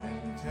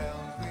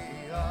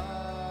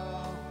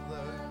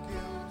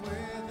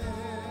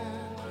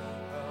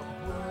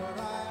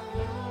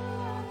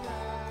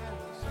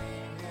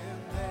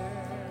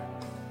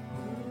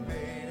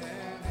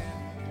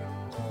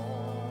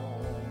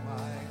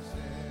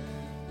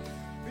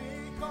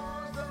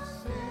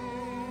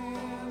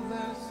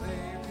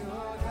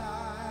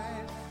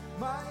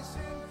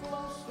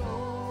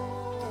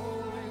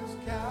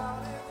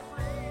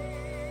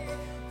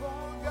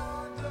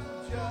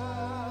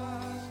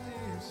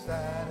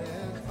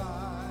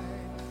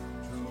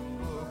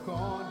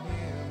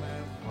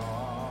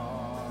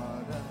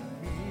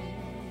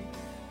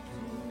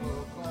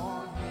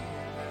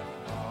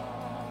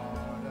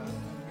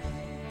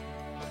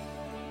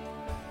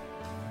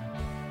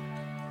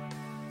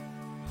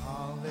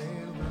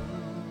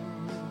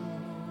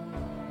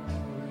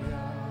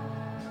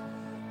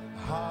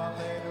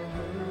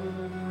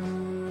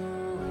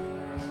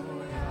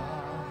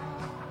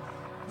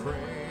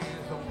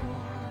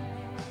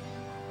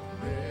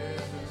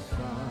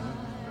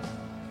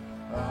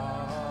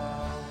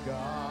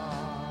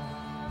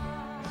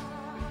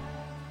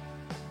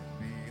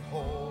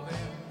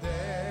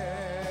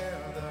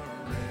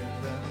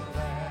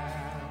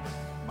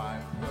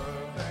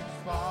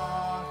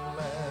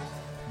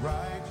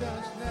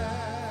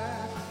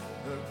righteousness,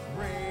 the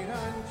great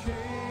unchangeable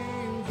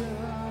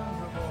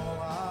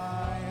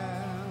I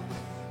am,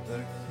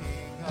 the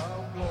King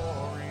of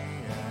glory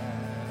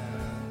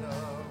and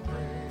of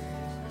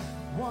grace.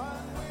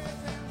 One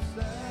with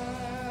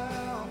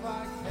himself,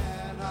 I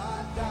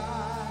cannot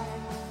die.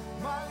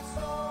 My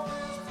soul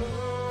is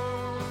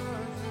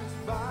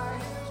purchased by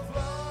his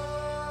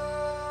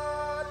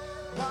blood.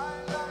 My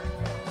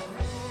life is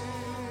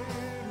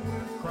hid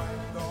with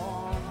Christ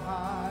on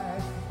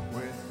high,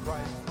 with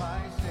Christ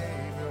my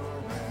Savior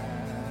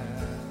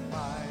and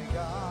my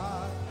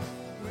God,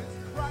 with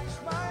Christ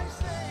my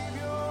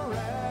Savior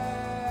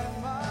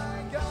and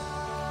my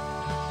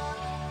God.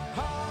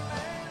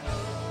 Hallelujah,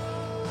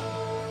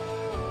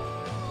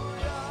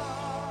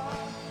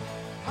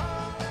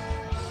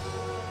 hallelujah.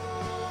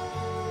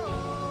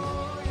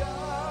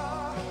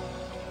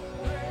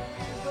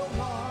 Praise the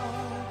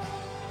one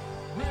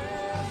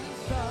risen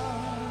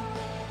Son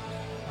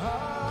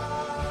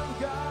of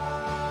God.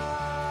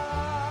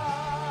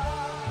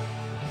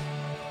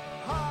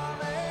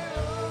 Hallelujah,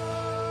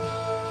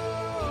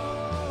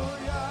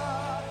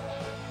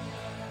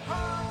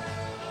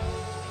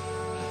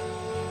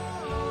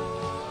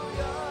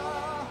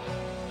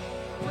 hallelujah.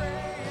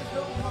 Praise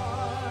the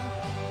one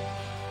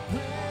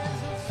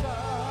risen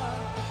Son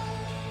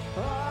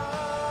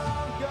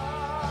of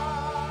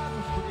God.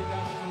 Let's bring it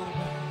down just a little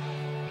bit.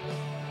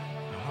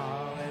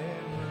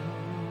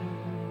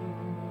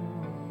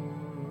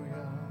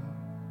 Hallelujah,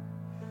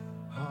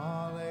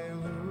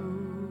 hallelujah.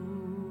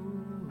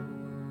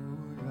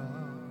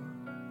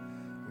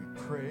 We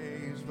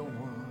praise the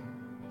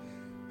one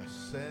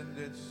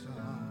ascended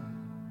Son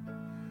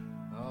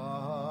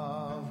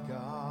of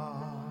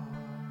God.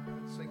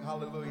 Sing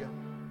hallelujah.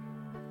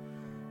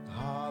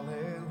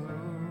 Hallelujah,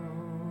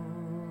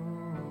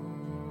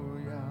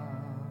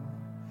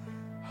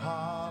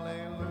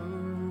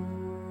 hallelujah.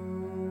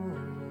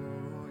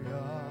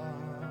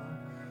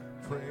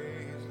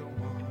 Praise the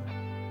one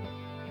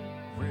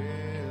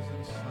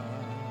risen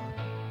Son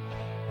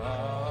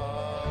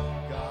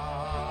of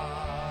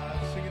God.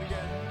 Sing it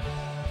again.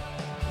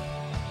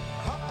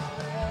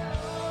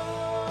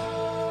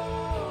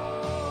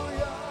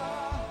 Hallelujah,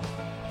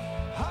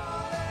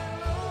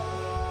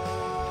 hallelujah.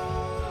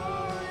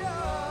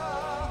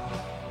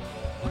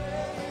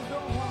 Praise the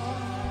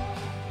one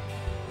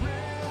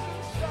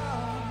risen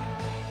Son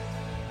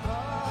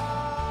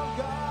of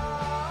God.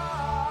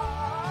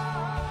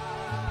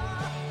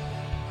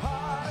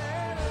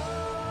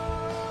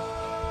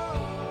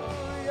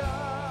 Hallelujah,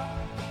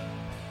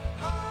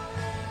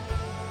 hallelujah.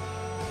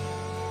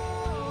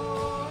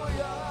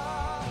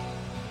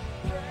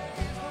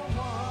 Praise the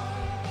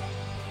one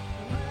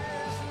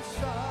risen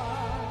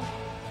Son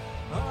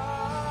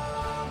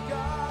of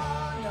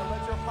God. Now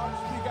let your heart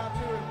speak out to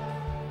him.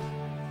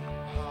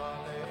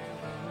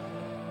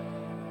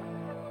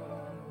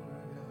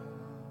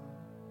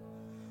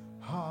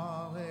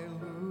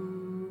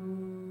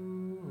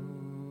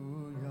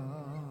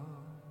 Hallelujah,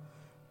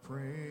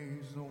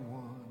 praise the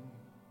one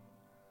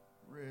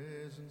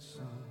risen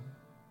Son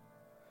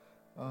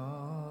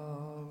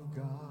of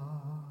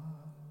God.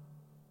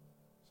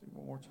 Sing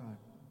one more time.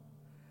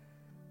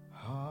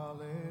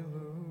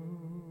 Hallelujah,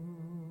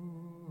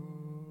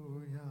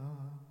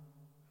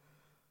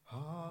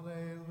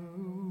 hallelujah.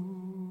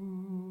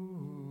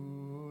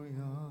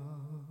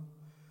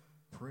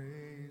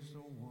 Praise the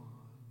one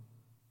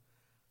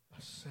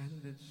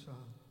ascended Son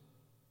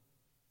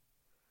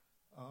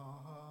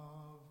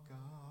of God.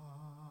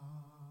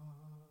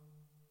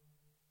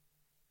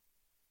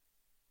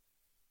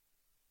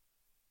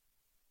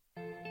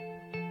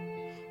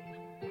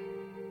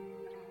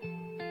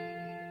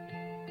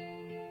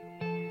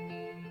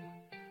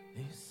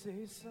 They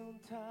say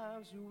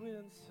sometimes you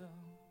win some.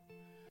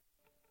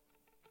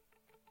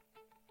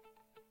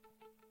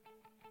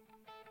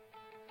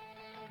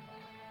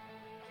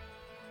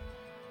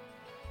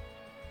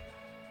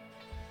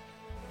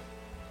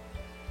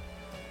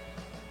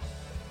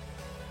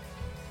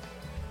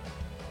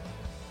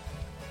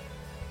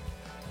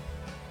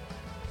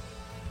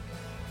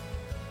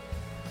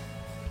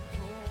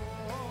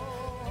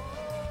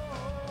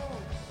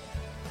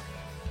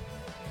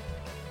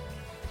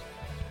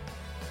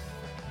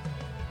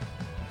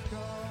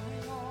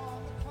 Coming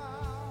on the clouds.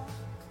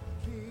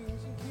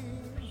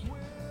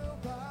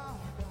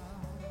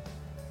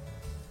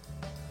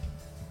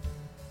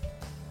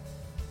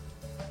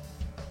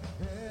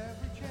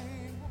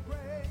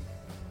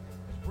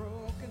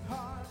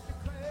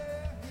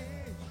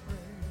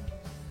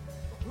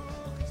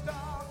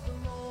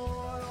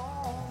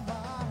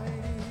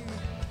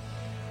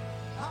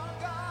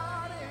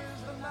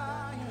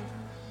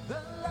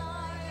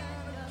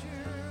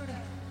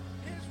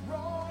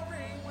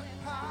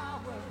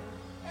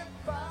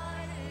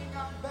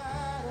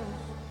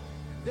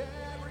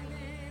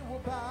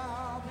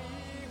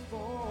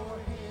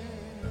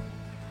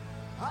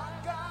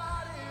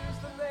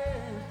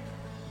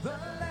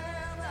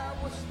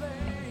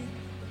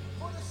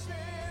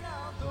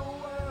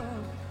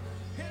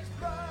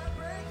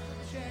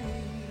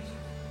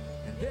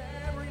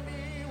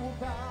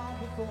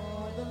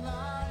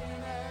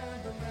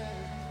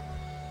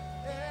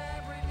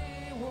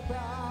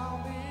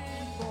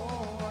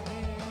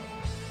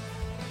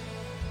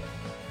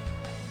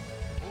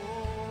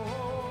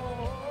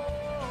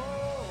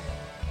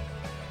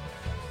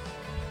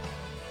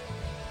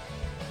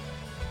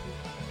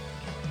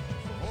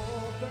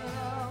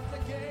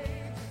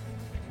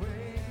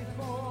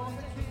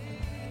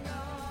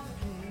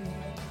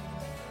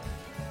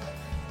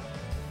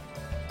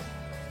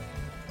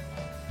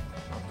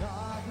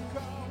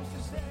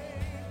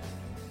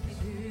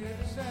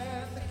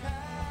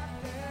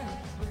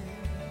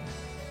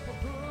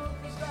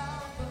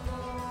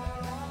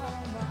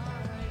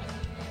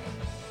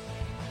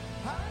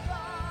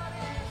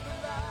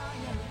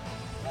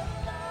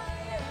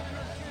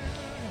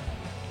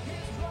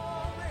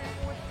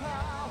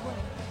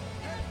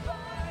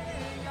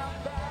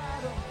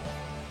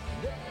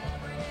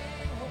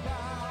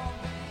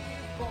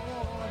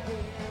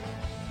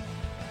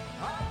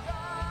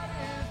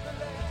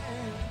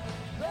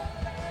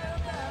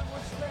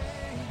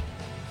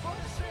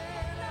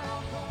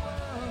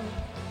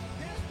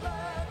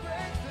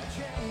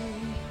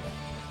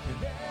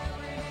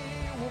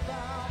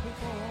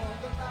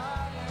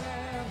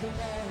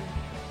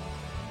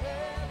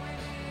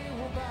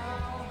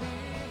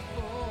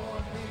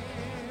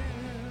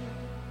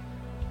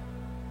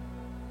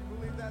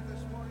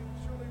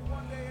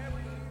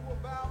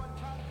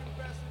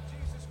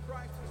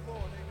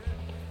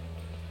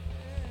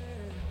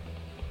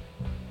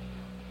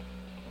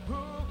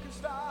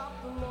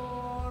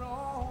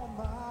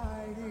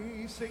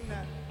 sing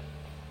that?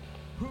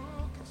 Who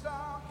can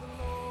stop the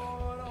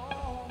Lord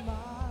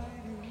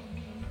Almighty?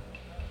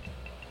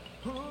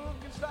 Who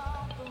can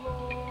stop the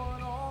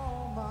Lord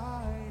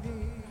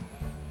Almighty?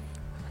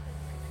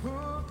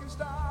 Who can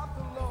stop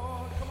the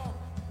Lord? Come on.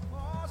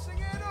 Oh, sing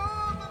it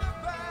over the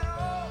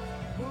battle.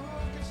 Who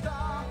can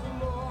stop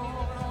the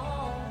Lord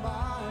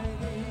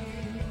Almighty?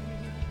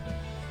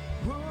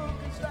 Who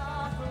can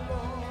stop the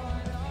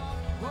Lord?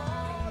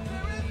 Oh,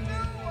 there is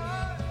no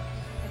one.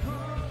 Who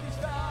can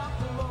stop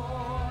the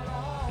Lord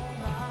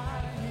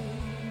Almighty?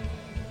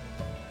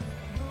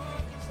 Who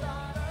can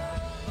stop the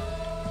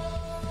Lord?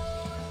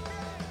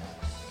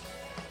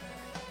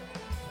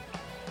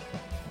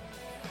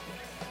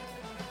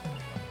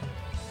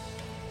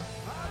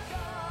 Our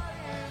God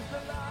is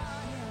the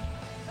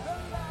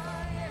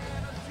Lion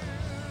of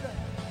Judah.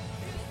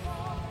 He's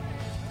born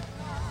in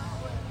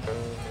power,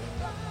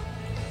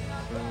 fighting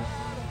our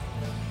battle.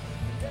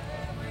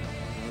 Every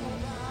knee will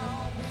bow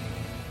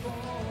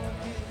before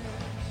Him.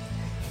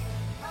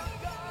 Our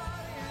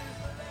God is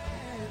the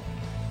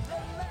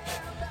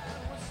Lamb that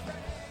was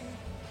slain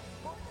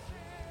for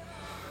sin.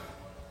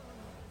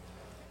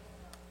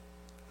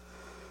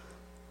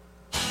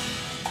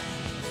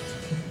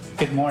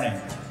 Good morning,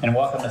 and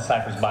welcome to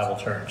Cypress Bible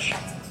Church.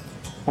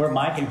 We're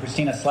Mike and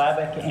Christina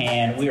Slavic,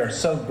 and we are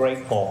so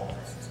grateful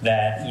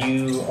that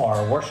you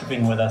are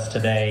worshiping with us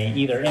today,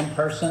 either in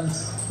person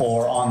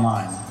or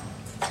online.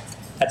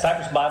 At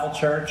Cypress Bible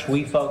Church,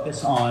 we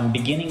focus on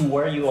beginning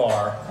where you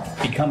are,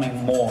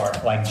 becoming more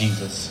like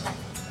Jesus.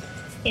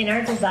 In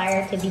our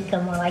desire to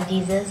become more like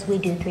Jesus, we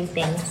do three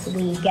things.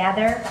 We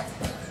gather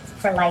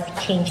for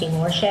life-changing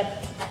worship,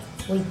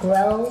 we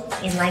grow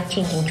in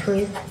life-changing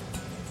truth,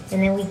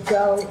 and then we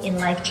go in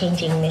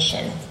life-changing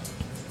mission.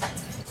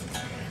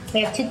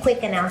 We have two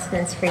quick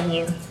announcements for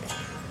you.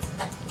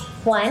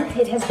 One,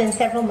 it has been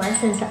several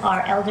months since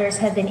our elders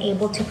have been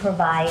able to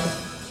provide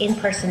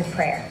in-person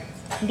prayer.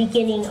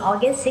 Beginning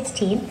August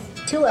 16th,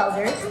 two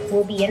elders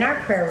will be in our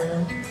prayer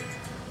room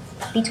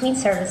between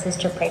services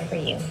to pray for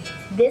you.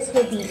 This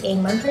will be a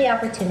monthly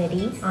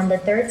opportunity on the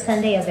third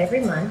Sunday of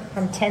every month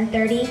from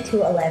 10:30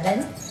 to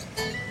 11.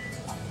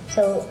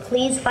 So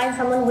please find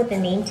someone with a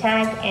name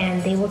tag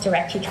and they will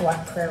direct you to our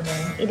prayer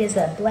room. It is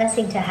a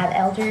blessing to have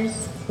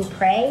elders who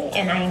pray,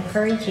 and I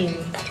encourage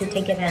you to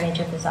take advantage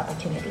of this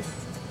opportunity.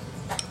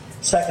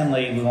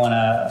 Secondly, we want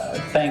to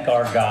thank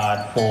our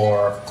God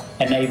for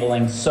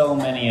enabling so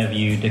many of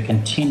you to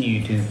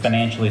continue to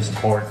financially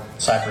support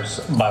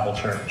Cypress Bible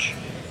Church.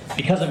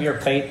 Because of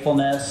your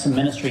faithfulness,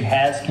 ministry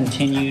has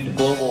continued,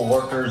 global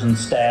workers and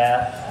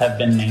staff have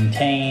been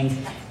maintained,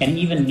 and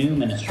even new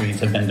ministries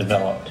have been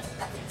developed.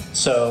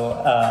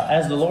 So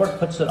as the Lord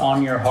puts it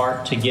on your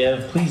heart to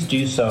give, please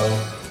do so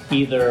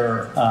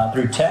either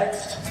through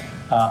text,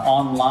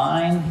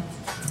 online,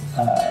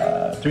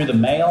 through the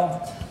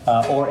mail,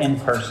 or in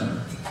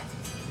person.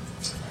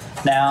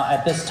 Now,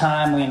 at this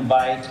time, we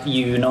invite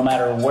you, no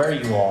matter where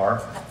you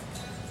are,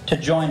 to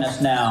join us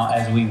now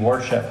as we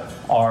worship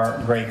our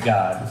great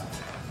God.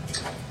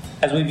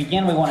 As we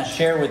begin, we want to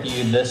share with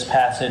you this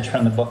passage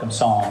from the book of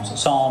Psalms,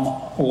 Psalm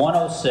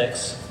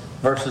 106,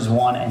 verses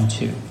 1 and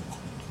 2.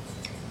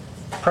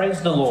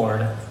 Praise the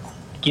Lord,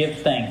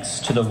 give thanks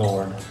to the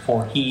Lord,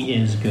 for He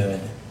is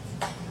good.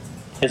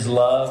 His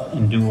love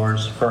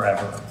endures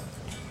forever.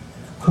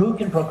 Who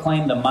can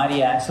proclaim the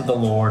mighty acts of the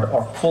Lord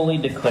or fully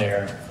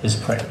declare His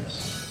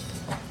praise?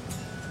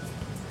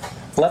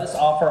 Let us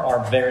offer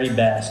our very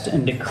best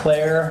and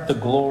declare the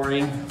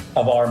glory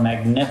of our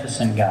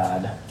magnificent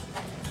God.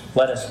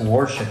 Let us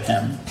worship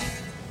Him,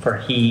 for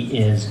He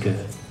is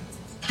good.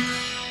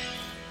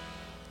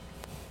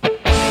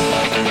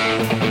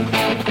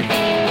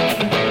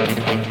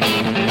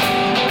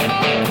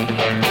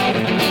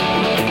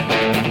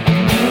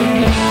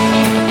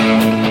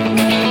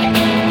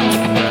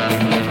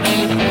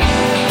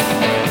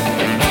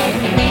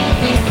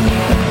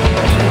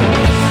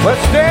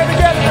 Let's stand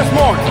together this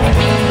morning.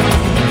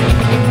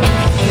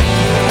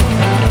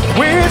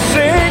 We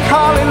sing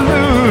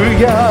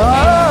hallelujah.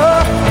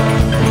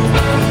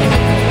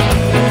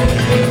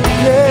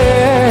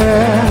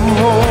 Yeah.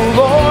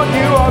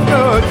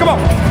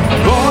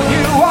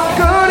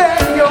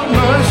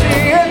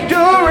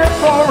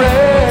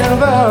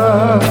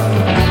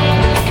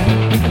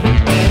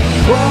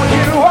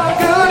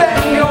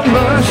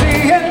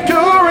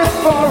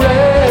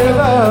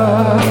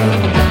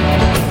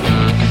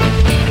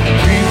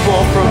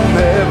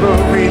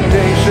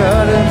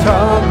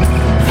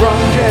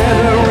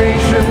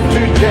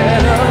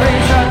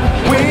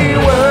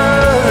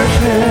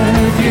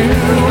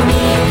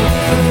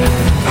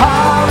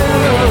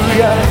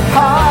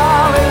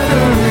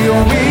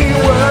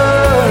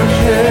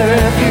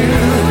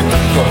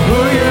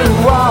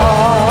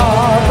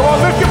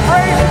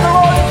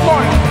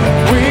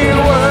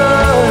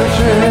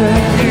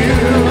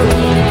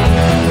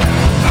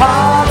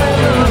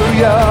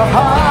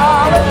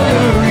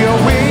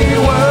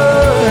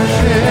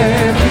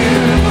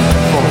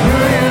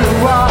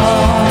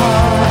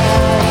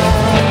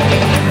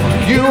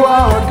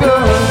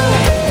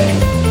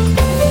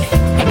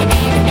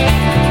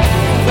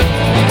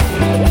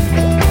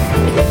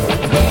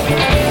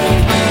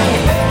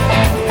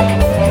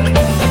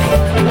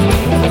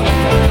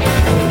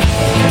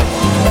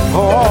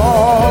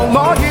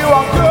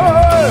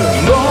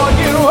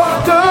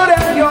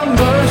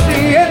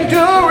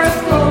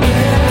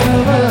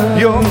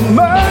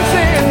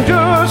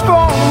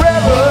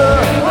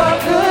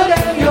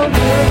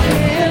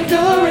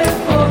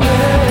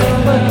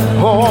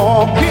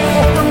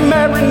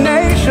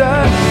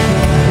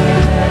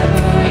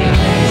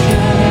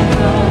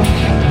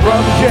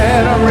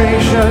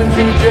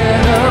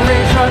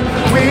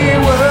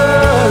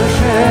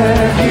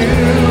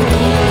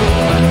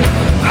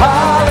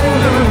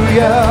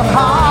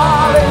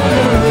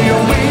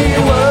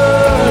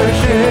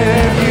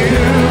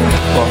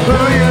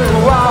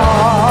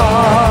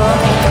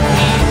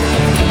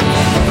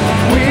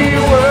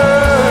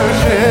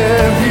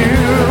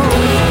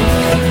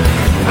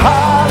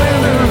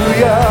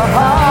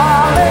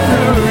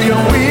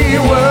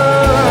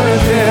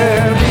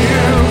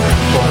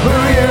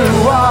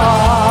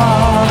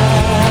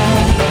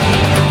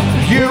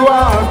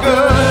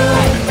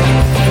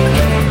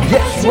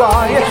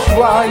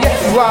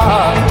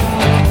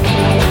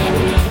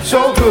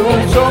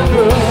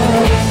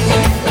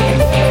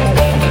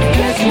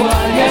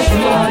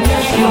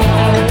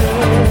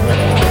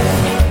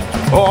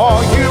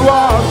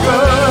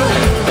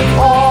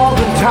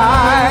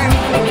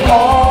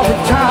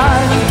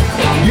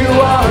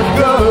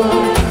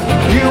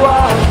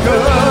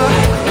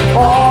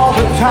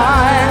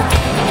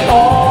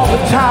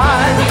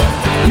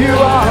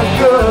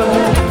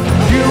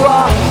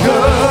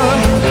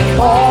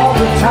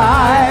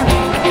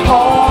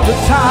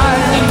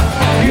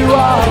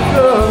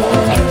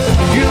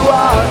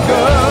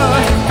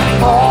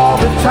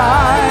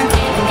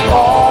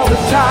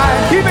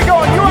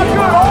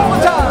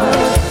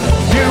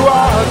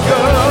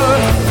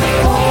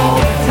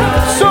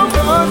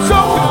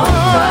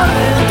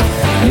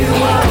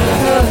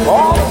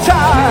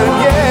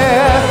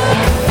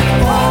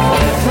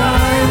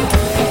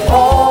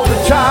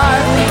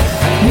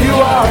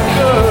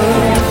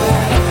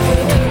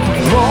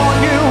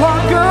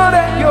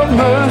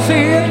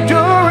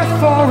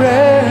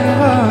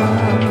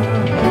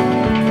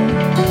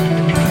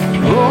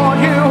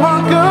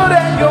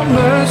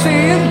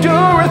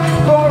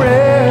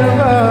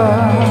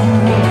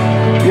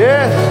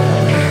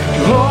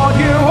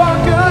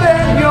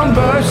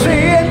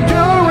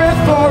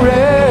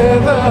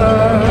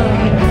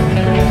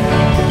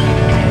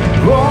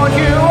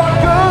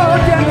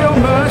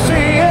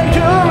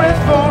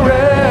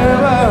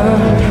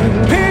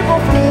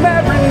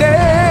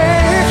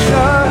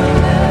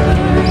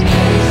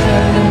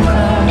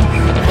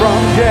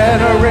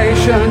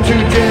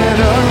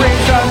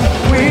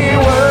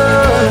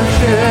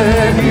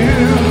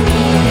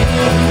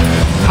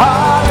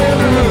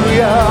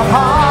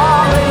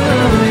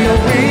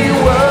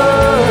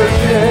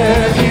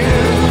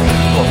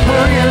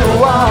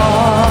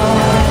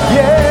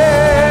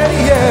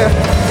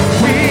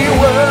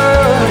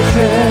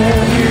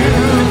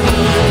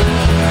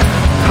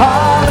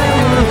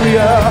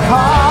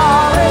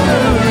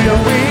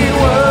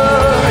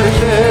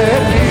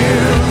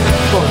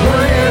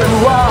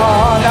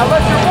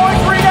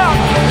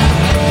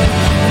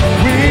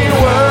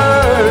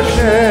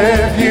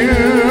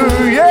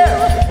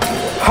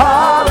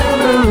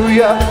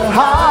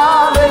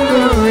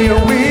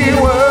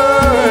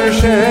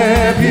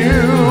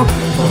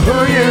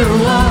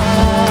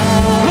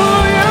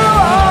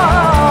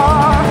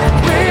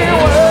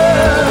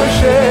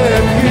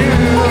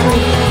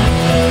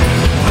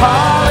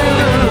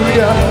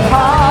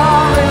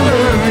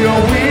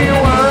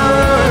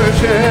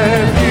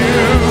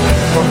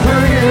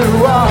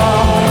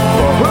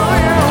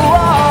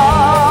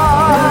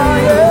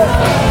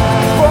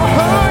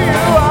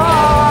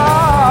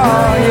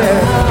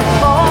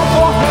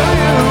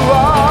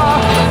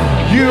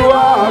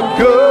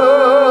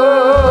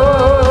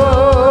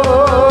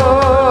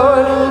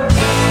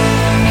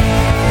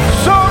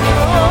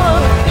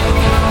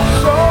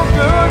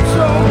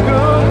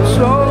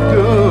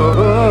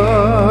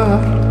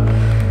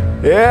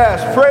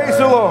 Yes, praise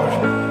the Lord.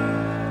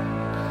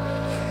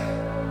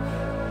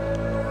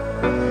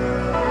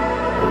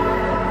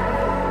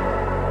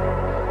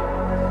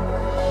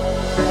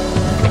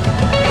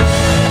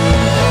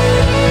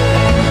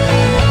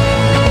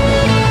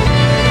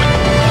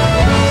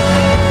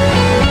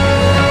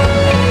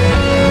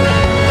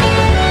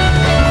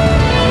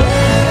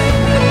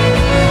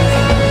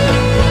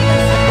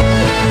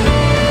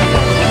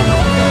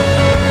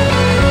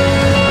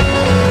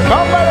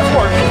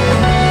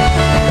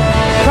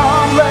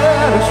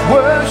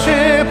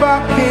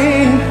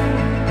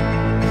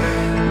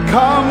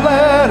 Come,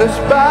 let us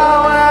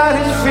bow at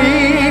his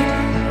feet,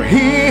 for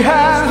he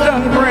has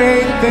done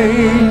great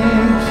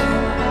things.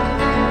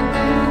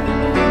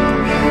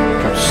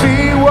 Come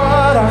see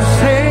what our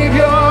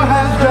Savior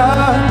has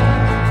done.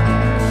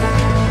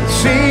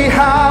 See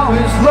how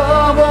his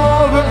love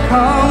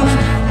overcomes,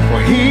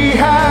 for he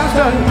has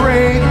done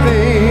great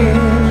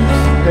things.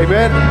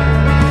 Amen.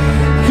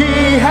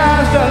 He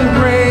has done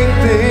great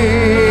things.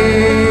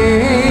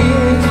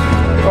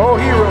 Oh,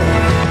 hero.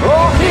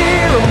 Oh,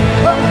 hero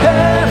of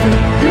heaven,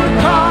 you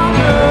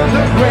conquer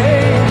the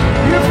grave.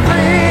 You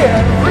free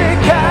every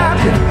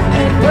captive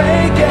and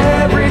break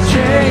every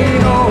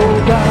chain. Oh,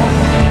 God,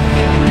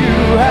 you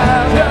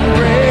have done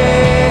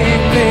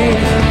great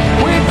things.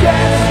 We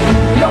dance in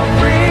your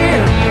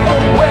freedom,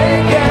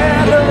 awake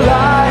and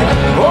alive.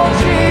 Oh,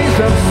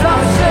 Jesus,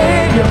 our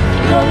Savior,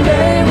 your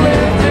name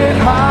lifted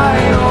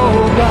high.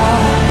 Oh,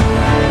 God,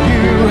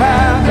 you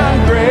have done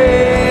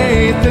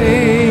great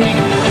things.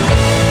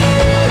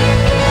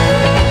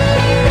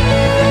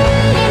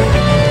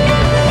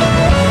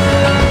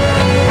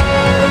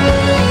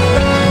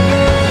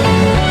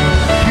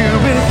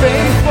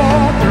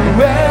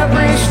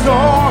 Every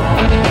storm,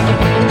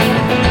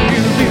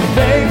 you'll be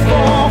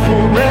faithful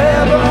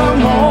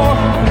forevermore.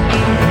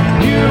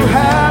 You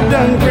have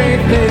done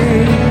great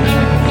things,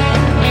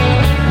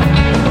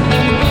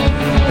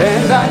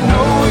 and I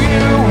know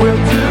you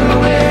will do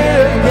it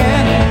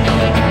again.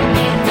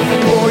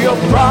 For your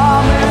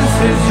promise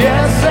is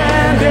yes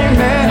and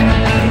amen.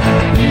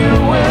 You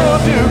will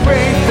do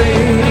great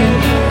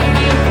things.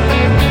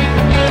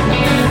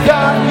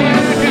 God, you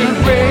do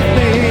great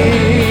things.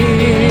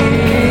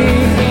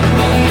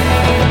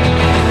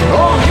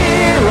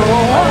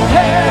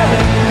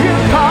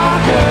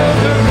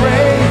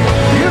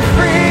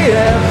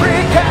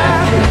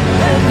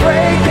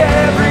 Break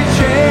every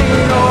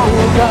chain, oh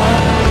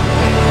God,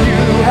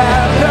 you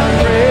have done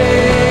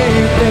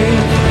great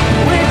things.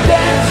 We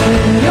dance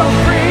in your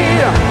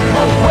freedom,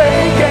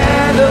 awake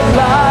and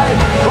alive.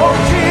 Oh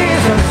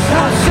Jesus,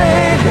 our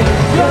Savior,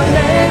 your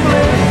name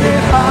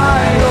lifted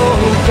high, oh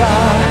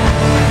God,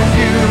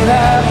 you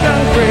have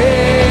done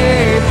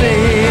great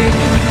things.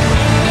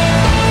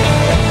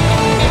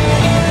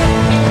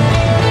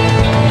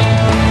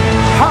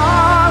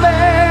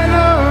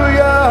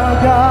 Hallelujah,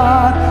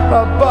 God,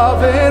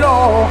 above it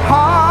all.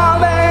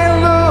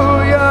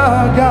 Hallelujah,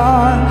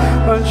 God,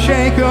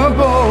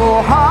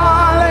 unshakable.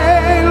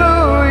 Hallelujah,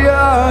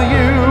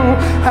 you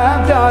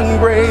have done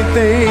great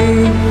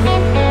things.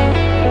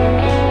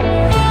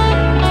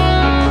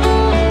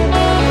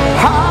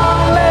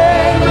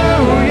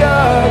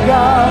 Hallelujah,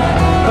 God,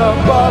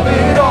 above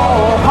it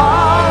all.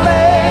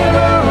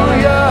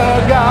 Hallelujah,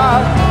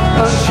 God,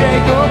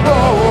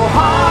 unshakable.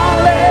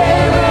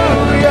 Hallelujah,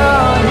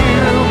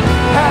 you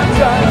have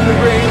done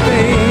great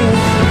things.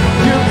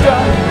 You've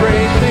done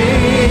great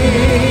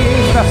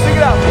things. Now sing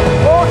it out.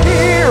 Oh,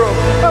 hero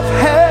of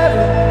heaven,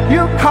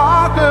 you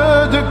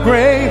conquered the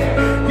grave.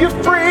 You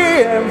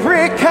free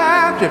every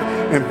captive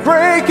and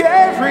break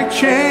every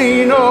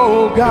chain.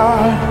 Oh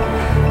God,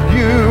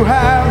 you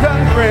have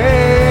done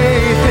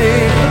great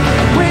things.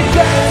 We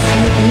dance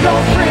in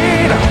your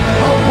freedom,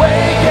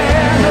 awake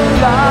and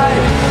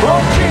alive.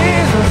 Oh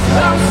Jesus,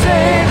 our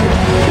Savior,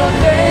 your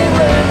name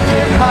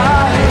lifted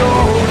high.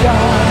 Oh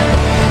God,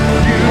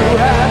 you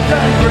have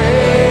done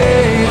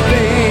great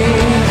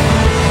things.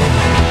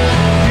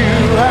 You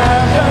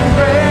have done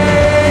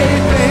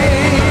great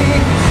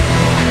things.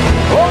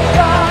 Oh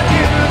God,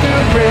 you do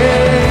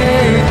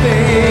great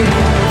things.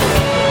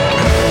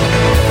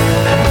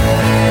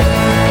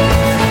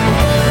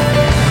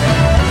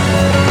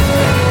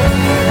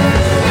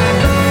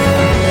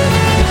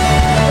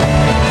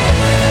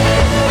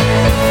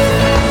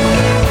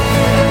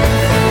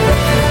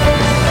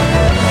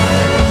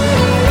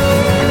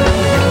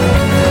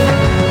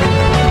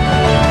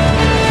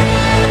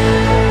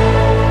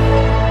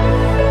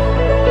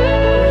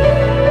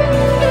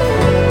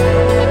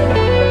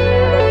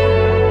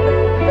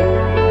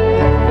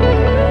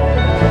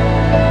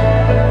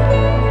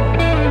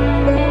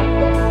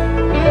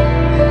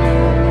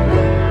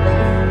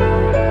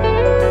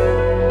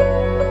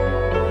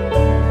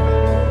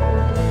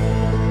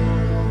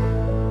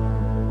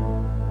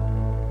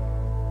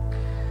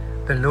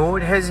 The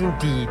Lord has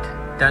indeed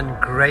done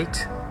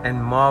great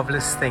and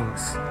marvelous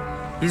things.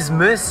 His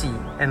mercy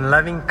and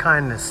loving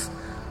kindness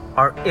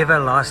are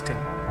everlasting,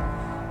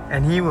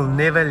 and he will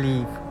never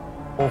leave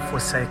or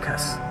forsake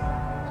us.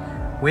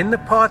 When the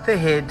path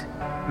ahead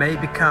may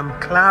become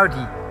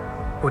cloudy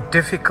or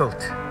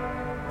difficult,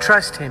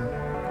 trust Him,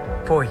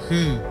 for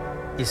He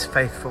is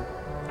faithful.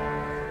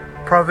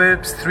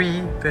 Proverbs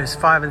 3 verse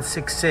 5 and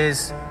 6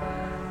 says,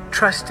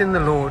 "Trust in the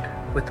Lord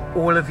with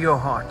all of your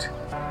heart,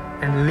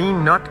 and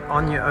lean not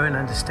on your own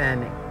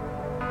understanding.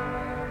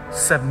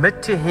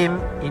 Submit to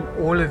Him in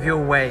all of your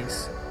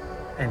ways,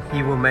 and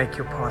He will make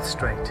your path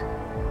straight."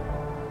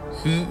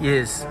 He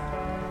is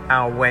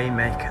our way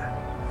maker.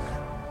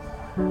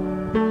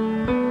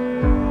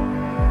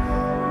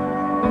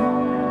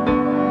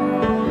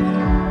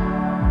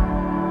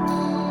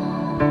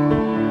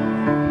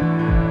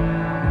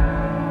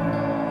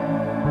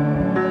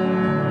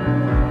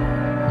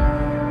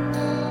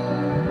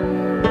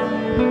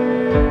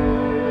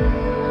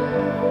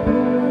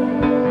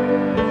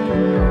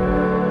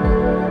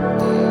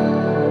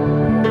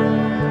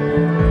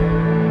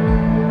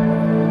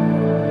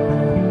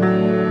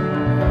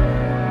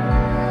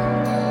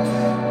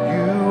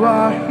 You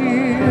are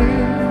here,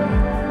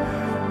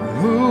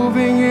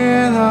 moving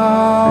in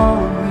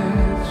our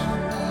midst.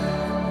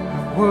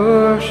 I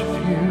worship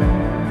you.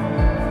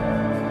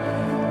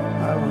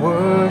 I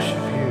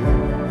worship you.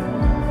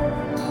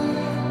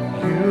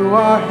 You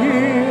are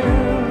here,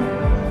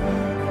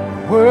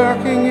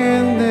 working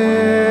in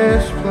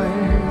this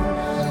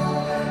place.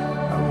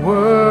 I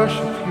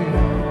worship you.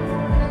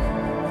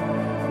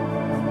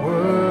 I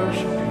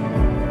worship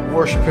you.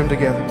 Worship Him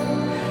together.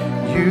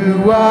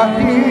 You are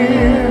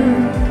here,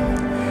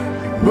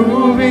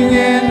 moving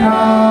in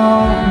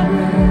our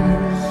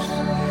midst.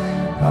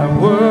 I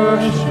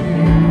worship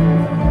you.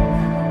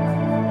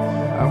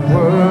 I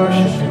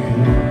worship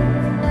you.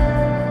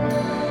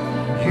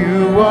 You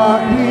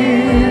are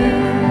here,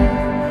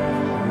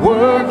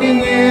 working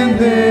in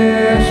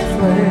this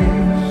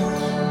place.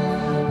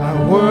 I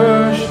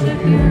worship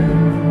you.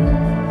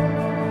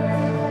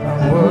 I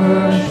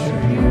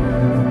worship you.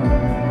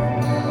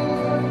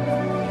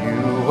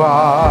 You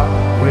are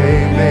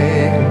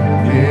waymaker,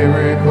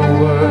 miracle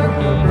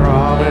worker,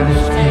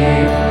 promise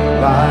keep,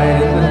 light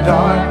in the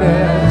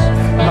darkness.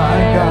 My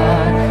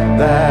God,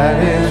 that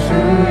is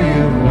who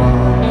you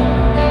are.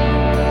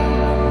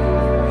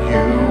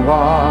 You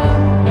are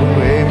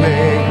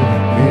waymaker,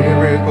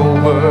 miracle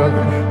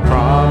worker,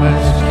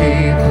 promise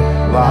keep,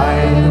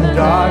 light in the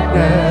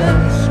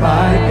darkness.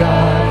 My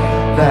God,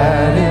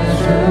 that is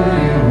who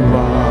you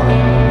are.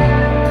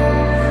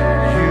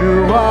 You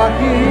are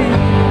here,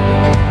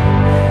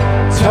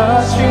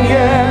 touching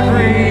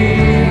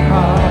every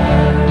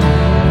heart.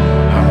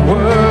 I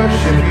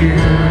worship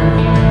you.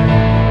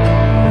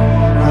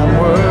 I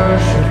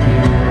worship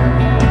you.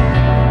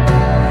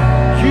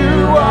 You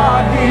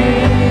are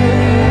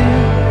here,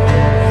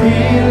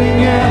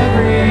 healing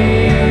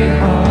every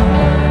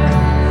heart.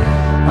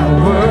 I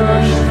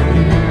worship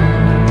you.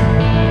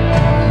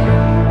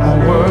 I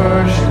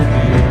worship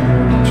you.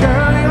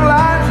 Turning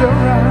lives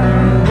around.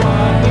 You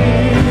are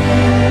here,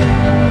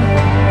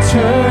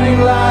 turning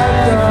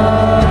lives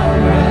around.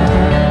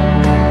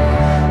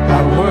 I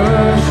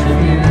worship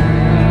you.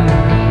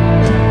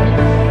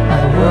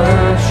 I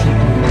worship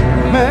you.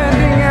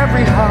 Mending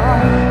every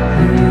heart.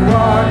 You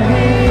are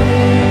here,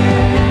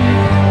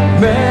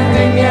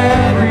 mending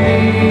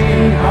every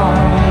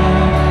heart.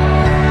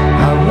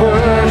 I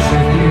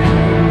worship you.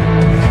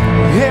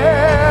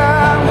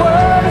 Yeah, I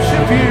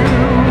worship you.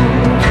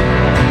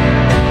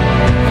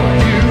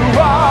 You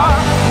are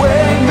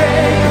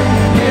waymaker,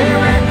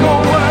 miracle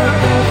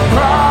worker,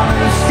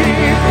 promise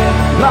keeper,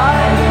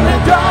 light in the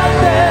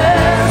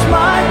darkness.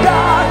 My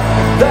God,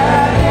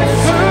 that is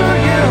who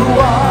you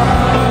are.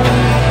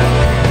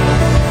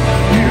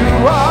 You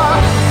are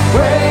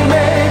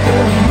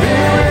waymaker,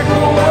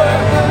 miracle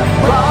worker,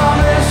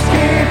 promise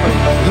keeper,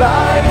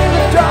 light in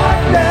the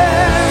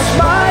darkness.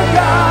 My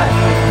God,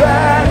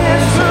 that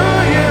is who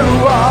you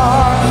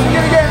are. Sing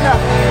it again now.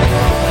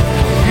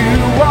 You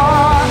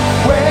are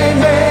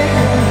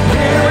waymaker,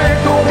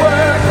 miracle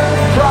worker,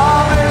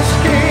 promise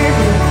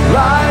keeper,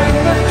 light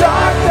in the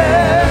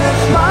darkness.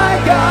 My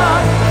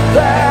God,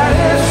 that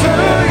is who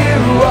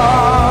you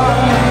are.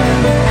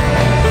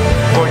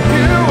 For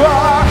you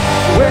are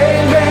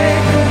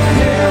waymaker,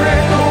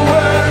 miracle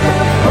worker,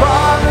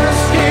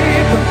 promise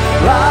keeper,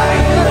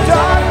 light in the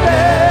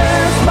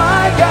darkness.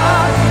 My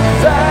God,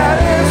 that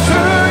is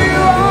who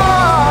you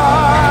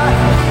are.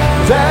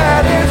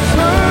 That is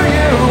who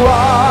you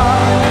are.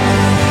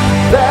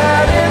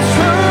 That is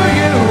who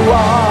you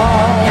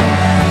are.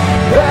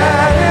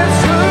 That is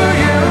who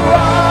you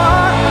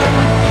are.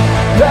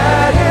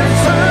 That is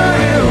who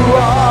you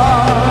are.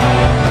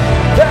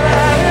 That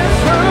is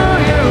who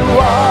you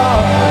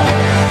are.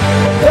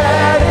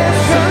 That is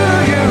who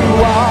you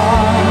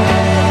are.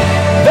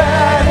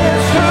 That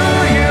is who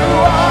you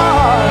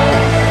are.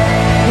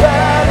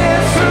 That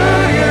is who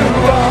you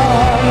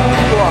are.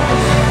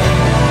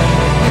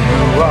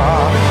 You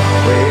are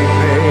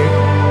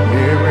waymaker,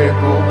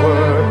 miracle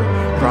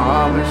worker,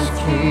 promise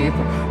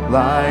keeper,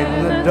 light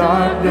in the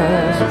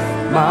darkness.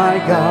 My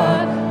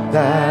God,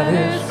 that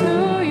is who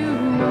you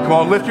are. Come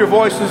on, lift your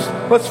voices.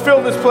 Let's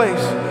fill this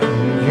place.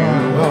 You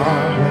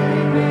are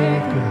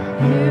waymaker,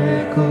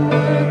 miracle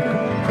worker,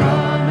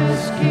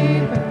 promise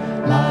keeper,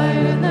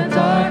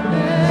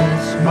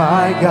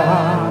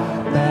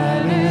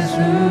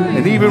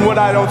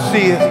 don't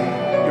see it,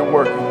 you're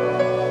working.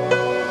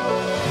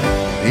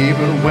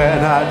 Even when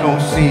I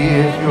don't see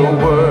it, you're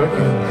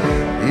working.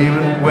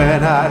 Even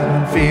when I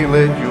don't feel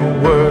it, you're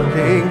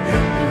working.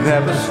 You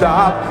never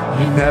stop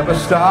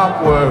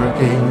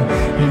working.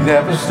 You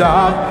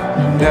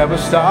never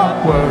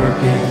stop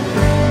working.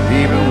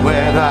 Even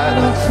when I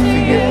don't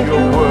see it,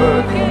 you're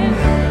working.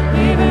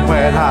 Even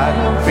when I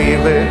don't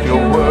feel it,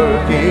 you're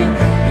working.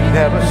 You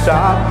never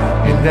stop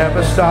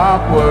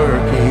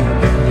working.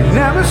 You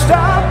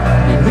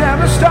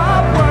never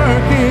stop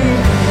working.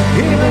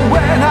 Even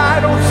when I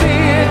don't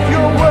see it,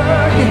 you're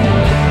working.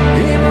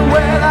 Even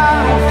when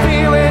I don't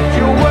feel it,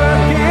 you're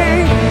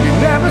working. You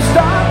never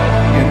stop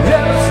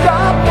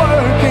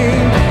working.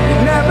 You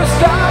never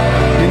stop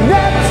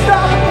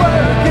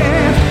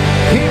working.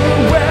 Even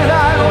when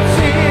I don't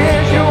see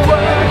it, you're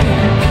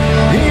working.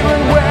 Even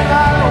when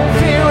I don't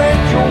feel it,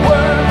 you're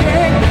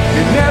working.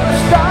 You never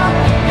stop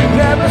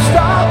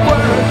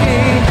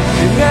working.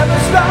 You never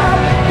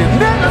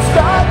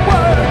stop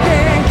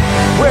working.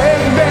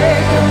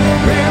 Waymaker,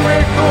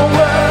 miracle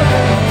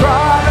worker,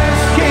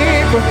 promise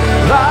keeper,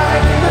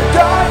 light in the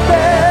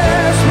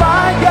darkness,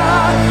 my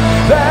God,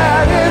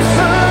 that is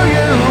who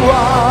you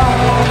are.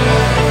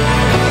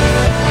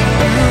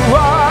 You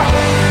are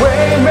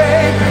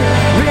waymaker,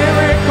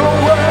 miracle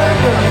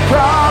worker,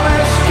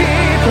 promise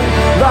keeper,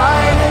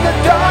 light in the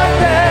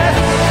darkness,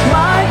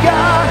 my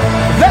God,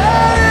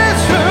 that is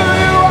who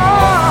you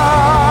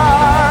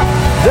are.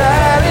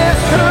 That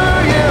is who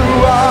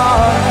you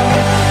are.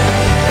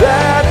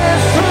 That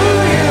is who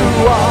you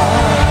are.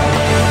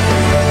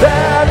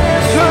 That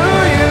is who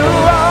you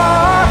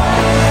are.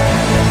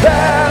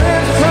 That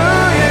is who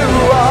you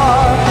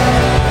are.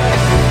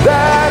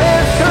 That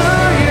is who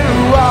you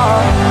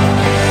are.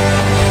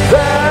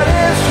 That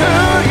is who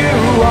you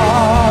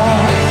are.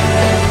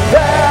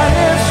 That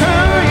is who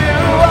you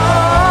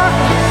are.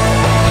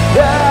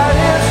 That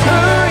is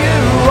who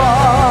you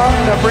are.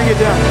 Now bring it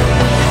down.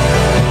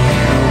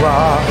 You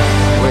are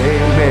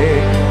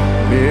waymaker,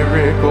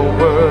 miracle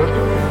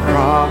worker,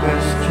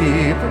 promise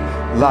keeper,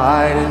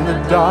 light in the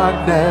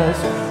darkness,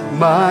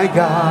 my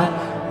God,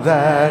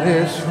 that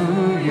is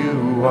who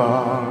you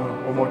are.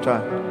 One more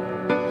time.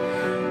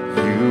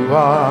 You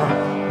are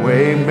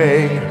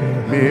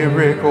waymaker,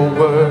 miracle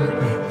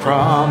worker,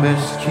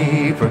 promise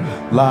keeper,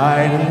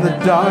 light in the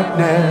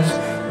darkness,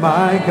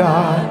 my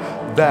God,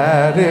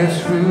 that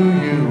is who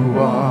you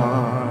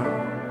are.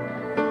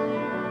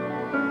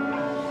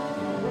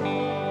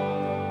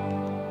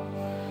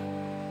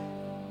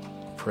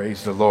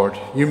 Praise the Lord.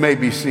 You may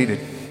be seated.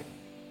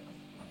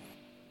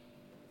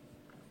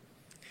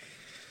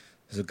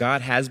 So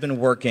God has been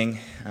working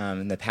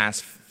in the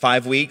past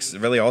 5 weeks,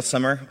 really all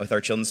summer, with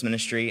our children's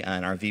ministry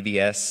and our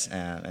VBS.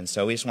 And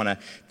so we just want to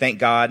thank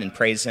God and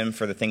praise Him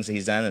for the things that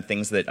He's done, the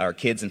things that our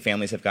kids and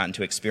families have gotten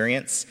to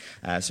experience.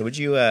 So would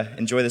you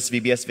enjoy this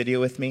VBS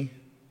video with me?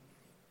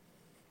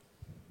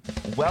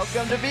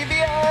 Welcome to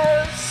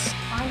VBS!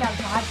 Find out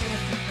God's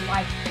answers to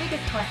life's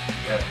biggest questions.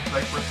 At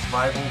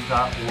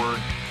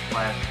cypressbible.org/VBS.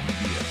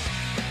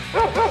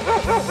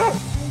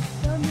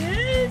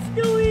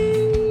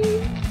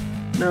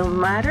 No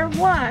matter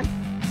what,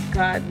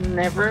 God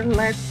never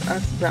lets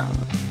us down.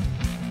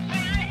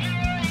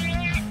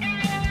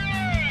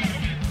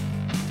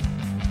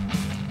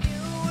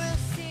 You will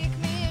seek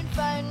me and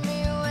find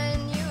me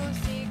when you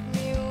seek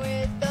me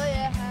with all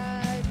your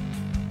heart.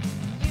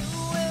 You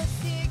will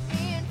seek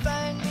me and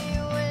find me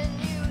when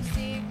you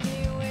seek me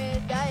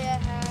with all your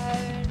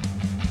heart.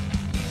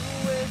 You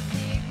will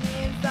seek me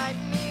and find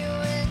me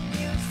when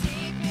you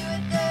seek me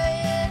with all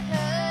your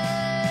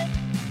heart.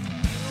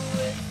 You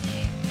will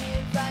seek me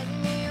and find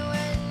me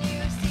when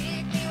you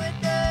seek me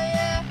with all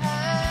your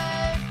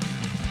heart.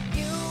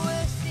 You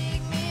will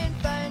seek me and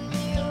find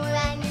me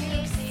when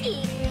you seek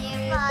me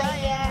with all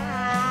your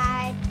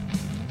heart.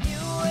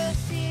 You will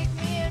seek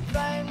me and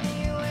find me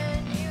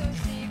when you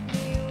seek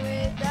me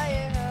with all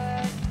your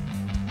heart.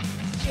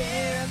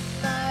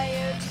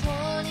 Jeremiah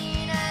 29:13.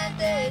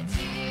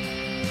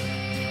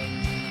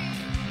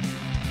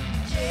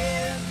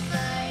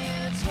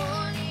 Jeremiah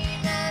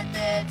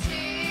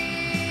 29:13.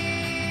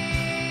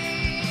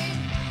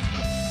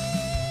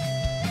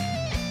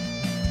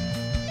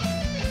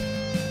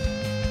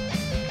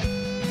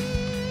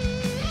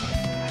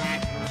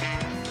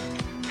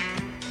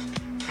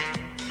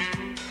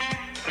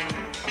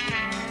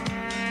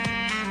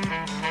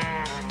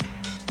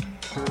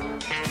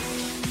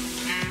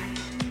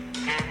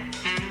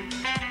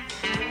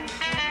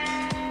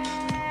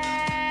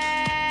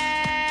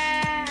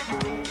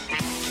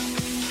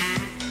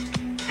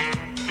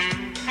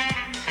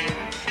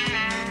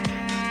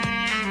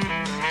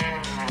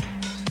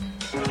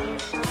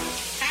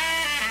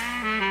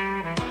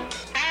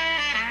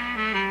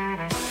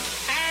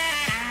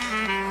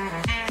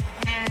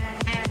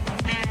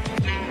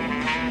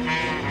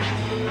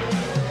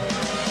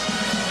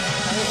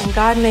 And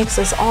God makes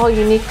us all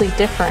uniquely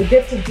different. The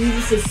gift of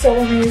Jesus is so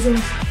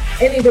amazing,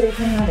 anybody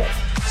can have it.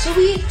 So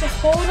we have to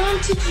hold on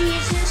to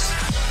Jesus,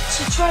 to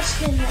to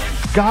trust in Him.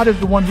 God is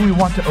the one who we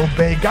want to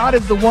obey. God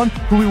is the one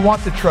who we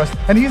want to trust.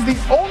 And He's the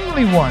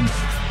only one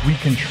we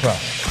can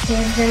trust.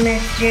 He's a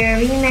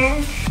mystery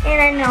man,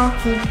 and I know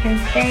He can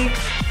save.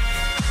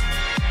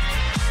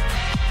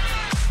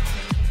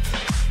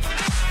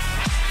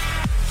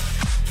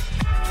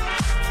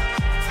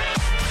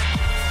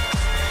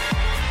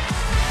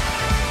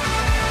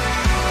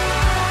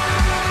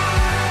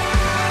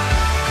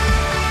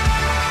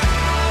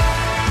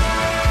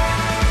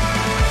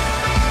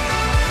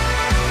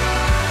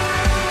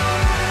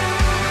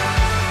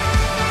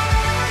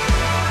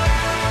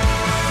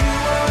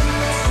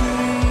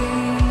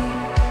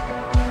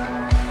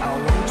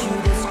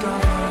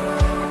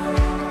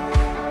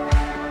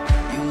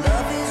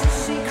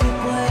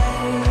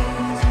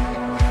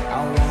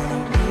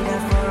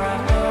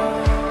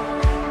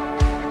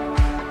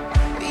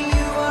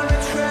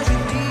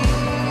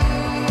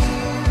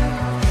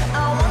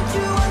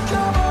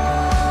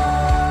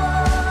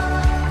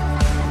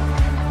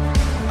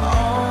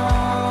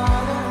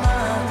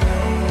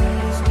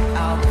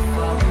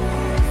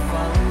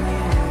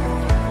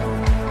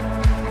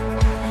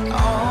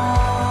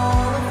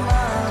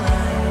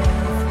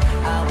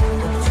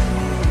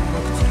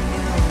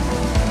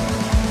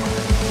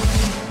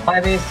 Hi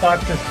there,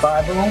 Cypress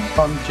Bible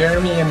from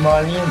Jeremy and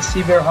Marlene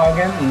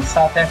Sieberhagen in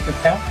South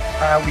Africa.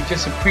 We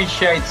just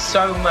appreciate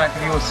so much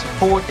your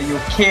support and your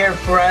care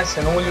for us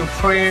and all your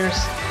prayers.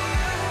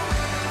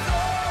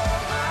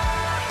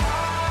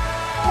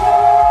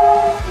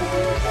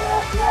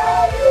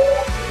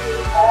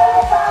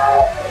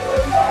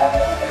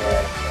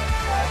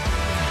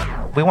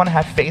 We want to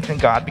have faith in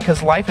God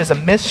because life is a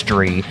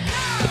mystery,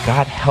 but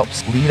God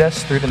helps lead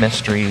us through the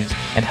mysteries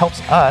and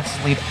helps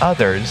us lead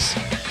others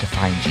to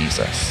find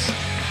Jesus.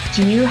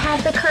 Do you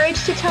have the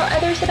courage to tell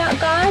others about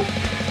God?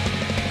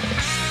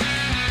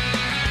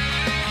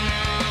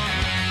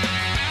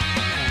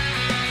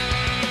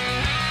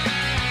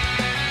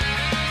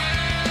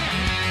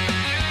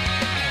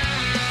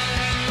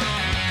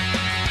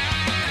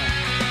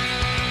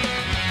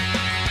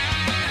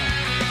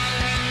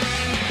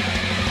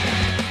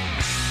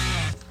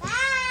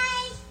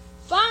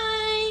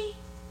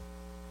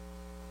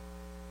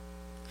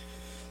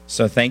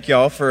 So thank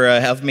y'all for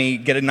helping me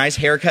get a nice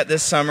haircut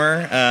this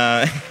summer.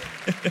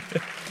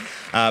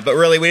 But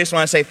really, we just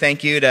want to say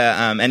thank you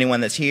to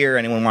anyone that's here,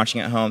 anyone watching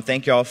at home.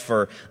 Thank y'all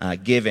for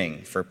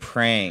giving, for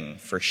praying,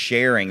 for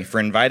sharing, for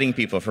inviting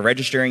people, for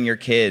registering your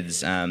kids.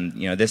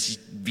 This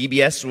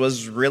VBS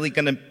was really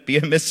going to be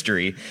a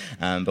mystery,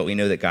 but we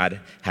know that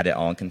God had it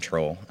all in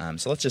control.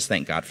 So let's just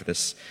thank God for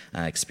this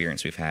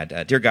experience we've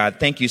had. Dear God,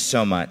 thank you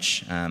so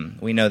much.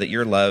 We know that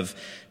your love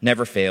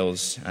never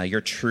fails.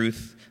 Your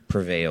truth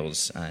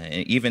prevails,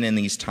 even in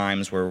these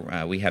times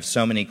where we have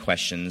so many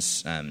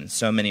questions,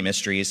 so many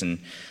mysteries, and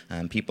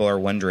people are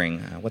wondering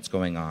what's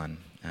going on.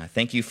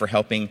 Thank you for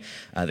helping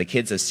the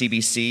kids of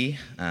CBC.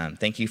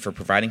 Thank you for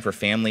providing for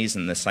families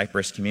in the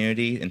Cypress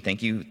community, and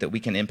thank you that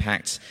we can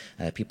impact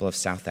people of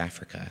South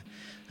Africa.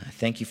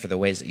 Thank you for the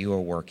ways that you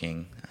are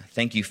working.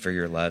 Thank you for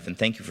your love, and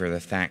thank you for the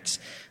fact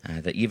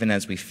that even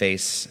as we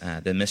face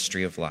the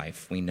mystery of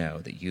life, we know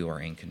that you are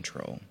in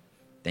control.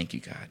 Thank you,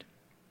 God.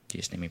 In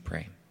Jesus' name we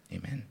pray.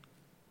 Amen.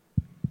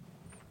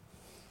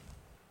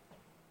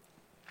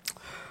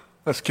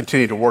 Let's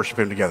continue to worship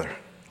Him together.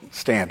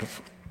 Stand.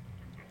 It's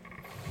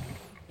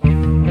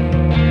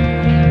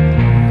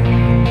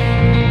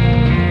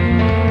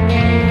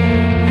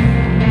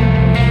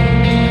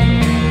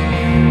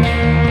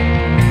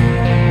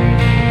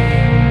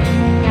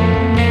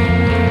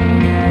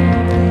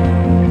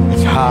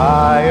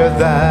higher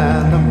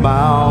than the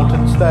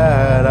mountains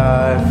that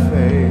I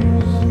face.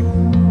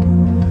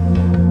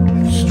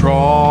 It's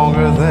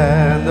stronger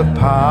than the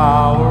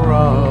power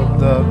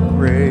of the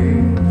grave.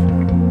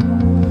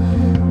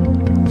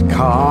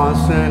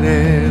 Constant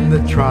in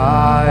the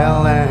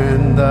trial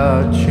and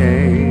the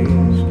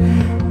change.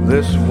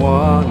 This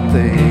one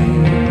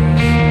thing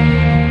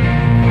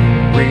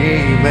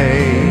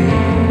remains.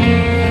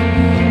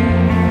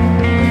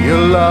 Your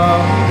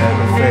love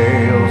never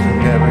fails and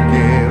never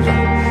gives.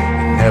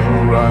 It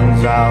never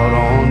runs out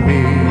on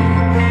me.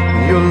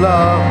 Your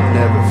love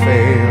never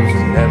fails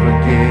and never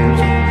gives.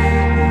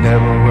 It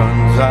never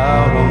runs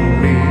out on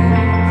me.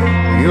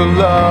 Your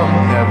love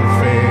never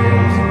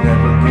fails and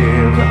never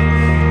gives.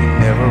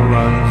 Never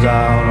runs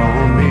out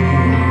on me.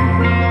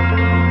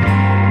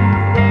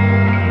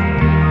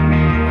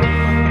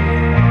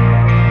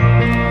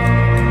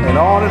 And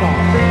on and on.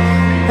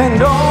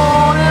 And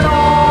on and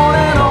on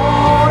and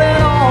on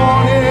and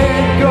on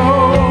it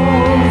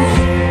goes.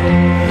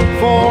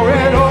 For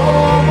it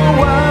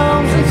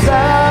overwhelms and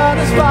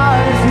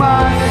satisfies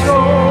my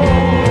soul.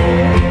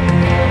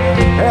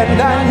 And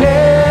I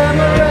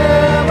never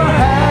ever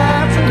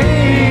have to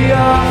be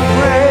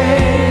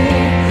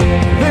afraid.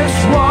 This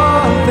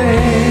one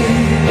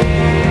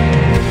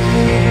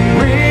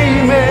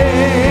remains.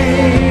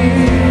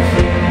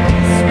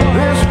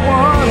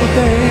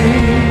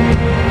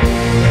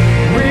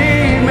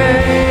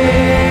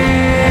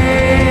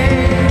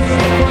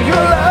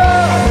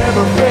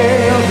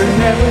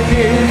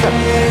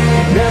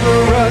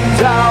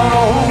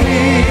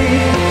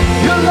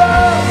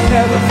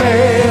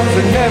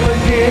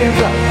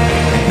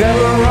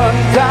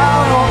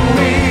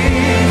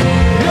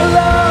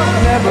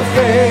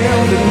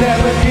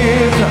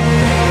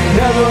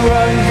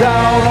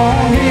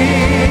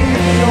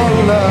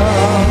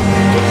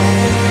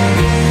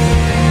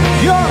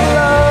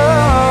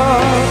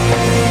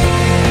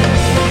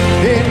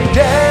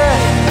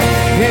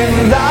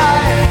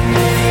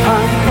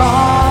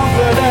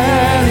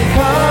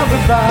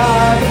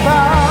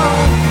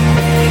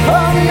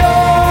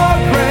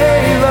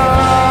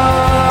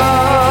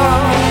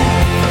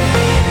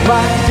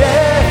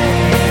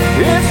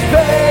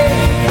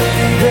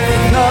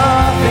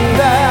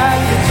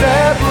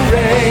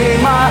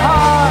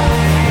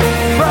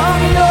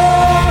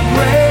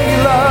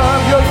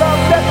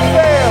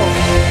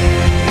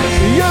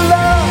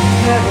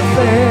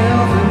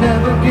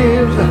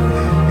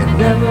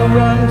 never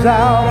runs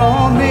out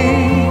on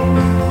me.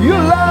 Your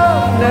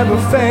love never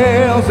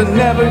fails and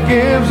never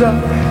gives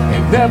up.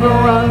 It never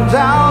runs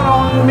out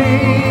on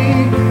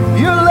me.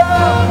 Your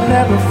love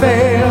never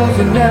fails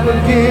and never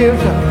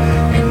gives up.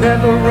 It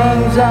never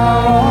runs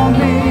out on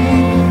me.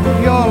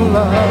 Your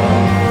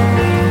love.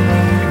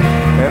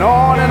 And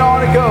on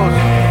it goes.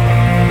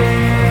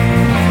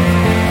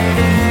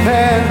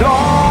 And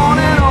on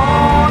and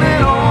on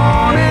and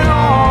on and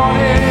on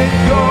it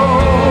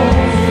goes.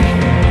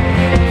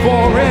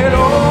 For it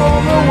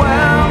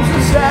overwhelms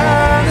and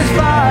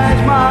satisfies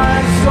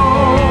my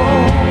soul.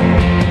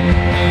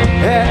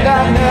 And I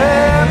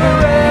never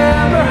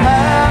ever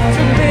have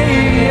to be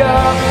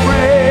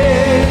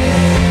afraid.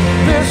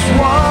 This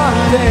one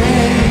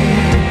thing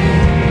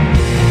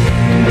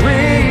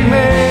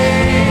remains.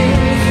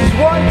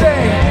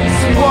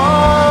 This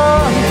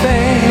one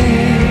thing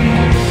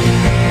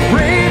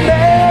remains.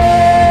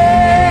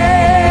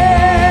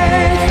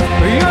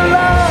 Your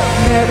love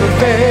never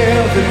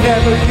fails, it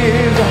never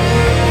gives up,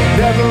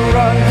 never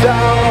runs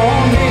out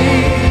on me.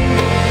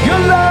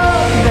 Your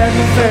love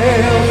never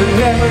fails, it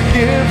never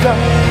gives up,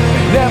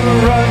 it never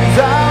runs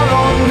out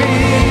on me.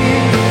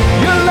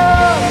 Your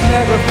love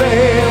never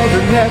fails,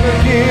 it never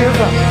gives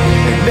up,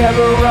 it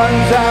never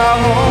runs out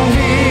on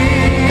me.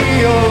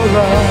 Your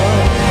love,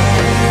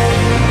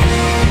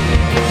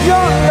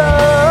 your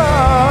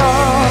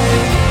love,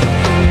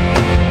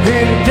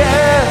 in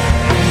death,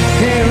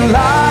 in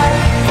life,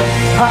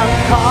 I'm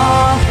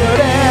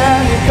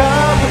confident it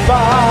comes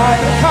by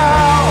the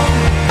power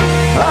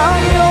of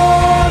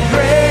your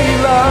great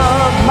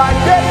love. My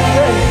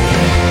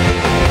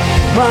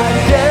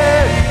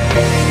debt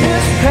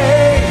is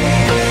paid.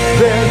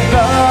 There's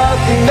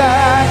nothing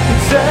that can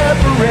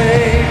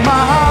separate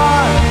my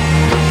heart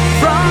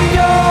from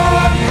your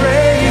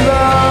great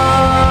love.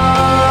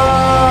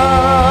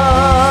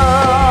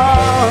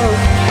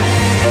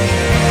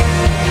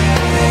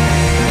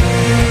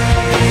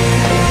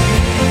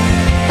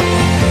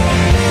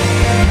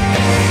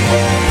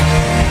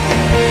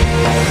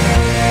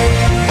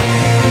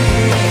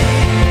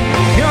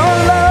 Your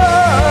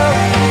love,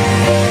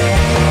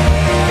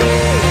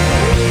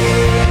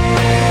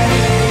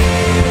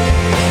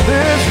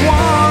 this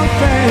one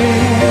thing,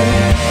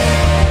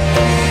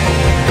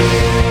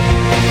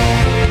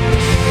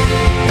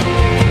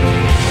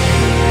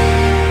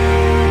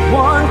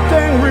 one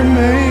thing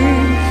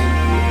remains.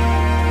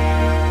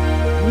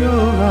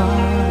 Your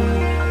love.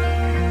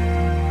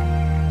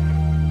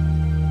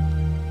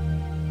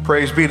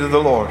 Praise be to the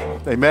Lord.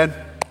 Amen.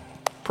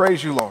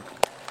 Praise you, Lord.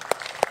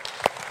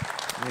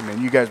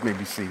 Amen. You guys may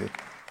be seated.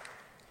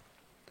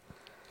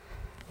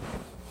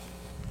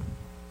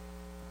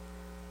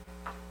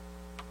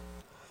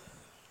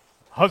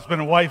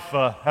 Husband and wife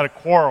had a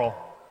quarrel,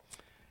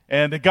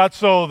 and it got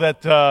so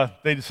that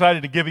they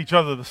decided to give each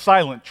other the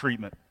silent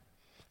treatment.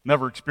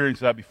 Never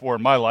experienced that before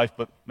in my life,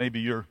 but maybe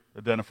you're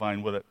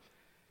identifying with it.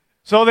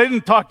 So they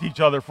didn't talk to each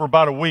other for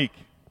about a week.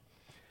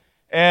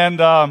 And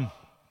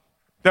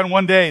then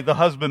one day, the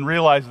husband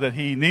realized that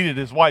he needed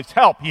his wife's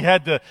help. He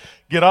had to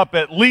get up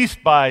at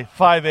least by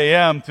 5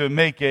 a.m. to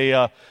make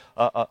a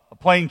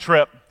plane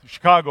trip to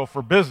Chicago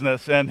for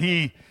business, and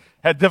he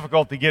had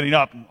difficulty getting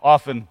up and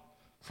often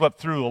slept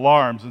through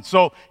alarms. And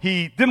so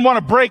he didn't want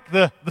to break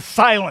the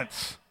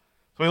silence.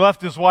 So he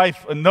left his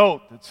wife a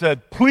note that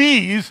said,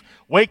 "Please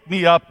wake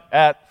me up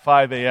at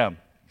 5 a.m.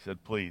 He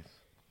said, "Please."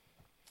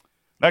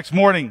 Next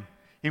morning,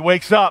 he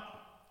wakes up,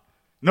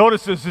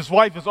 notices his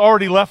wife has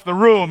already left the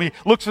room. He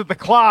looks at the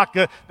clock.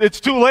 It's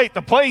too late.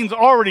 The plane's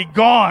already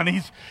gone.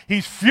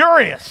 He's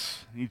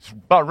furious. He's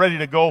about ready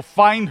to go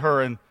find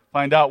her and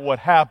find out what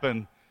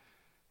happened.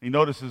 He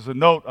notices a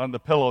note on the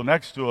pillow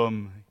next to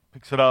him. He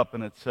picks it up,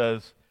 and it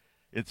says,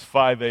 "It's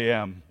 5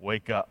 a.m.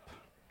 Wake up."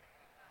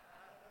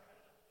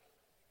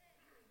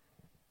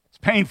 It's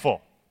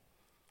painful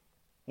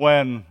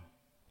when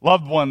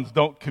loved ones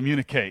don't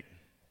communicate.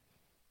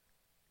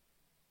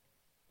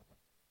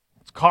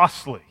 It's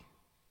costly.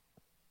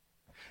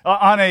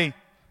 On a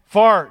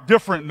far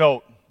different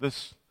note,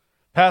 this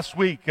past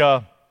week,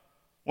 one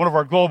of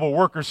our global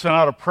workers sent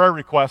out a prayer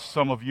request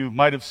some of you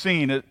might have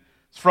seen. It's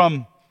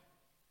from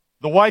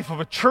the wife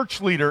of a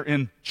church leader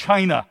in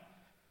China.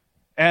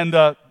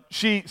 And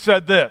she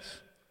said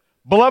this: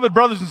 "Beloved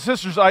brothers and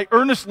sisters, I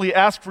earnestly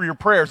ask for your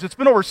prayers. It's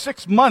been over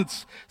 6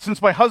 months since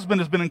my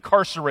husband has been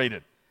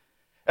incarcerated.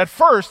 At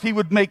first, he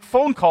would make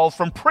phone calls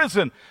from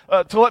prison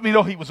to let me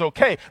know he was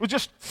okay. It was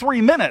just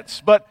 3 minutes,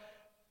 but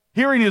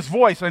hearing his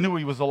voice, I knew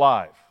he was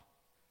alive.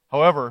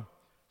 However,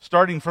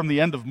 starting from the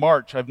end of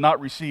March, I've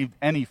not received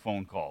any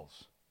phone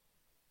calls.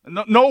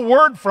 No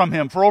word from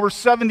him for over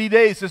 70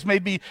 days. This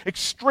made me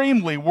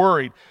extremely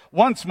worried.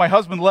 Once, my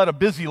husband led a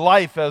busy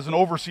life as an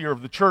overseer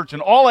of the church,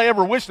 and all I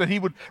ever wished that he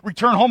would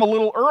return home a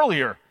little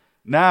earlier.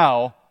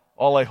 Now,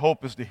 all I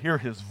hope is to hear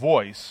his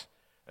voice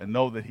and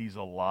know that he's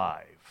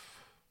alive."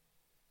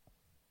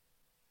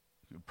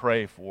 We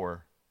pray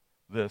for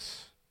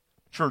this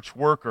church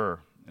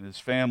worker and his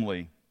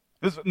family.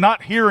 This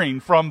not hearing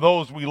from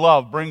those we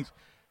love brings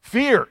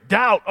fear,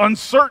 doubt,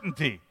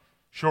 uncertainty,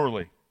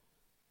 surely.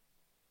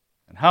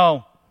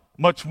 how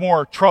much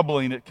more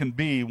troubling it can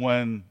be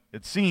when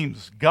it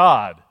seems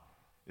God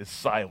is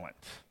silent,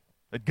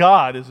 that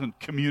God isn't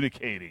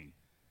communicating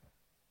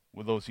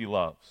with those he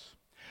loves.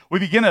 We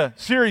begin a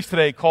series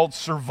today called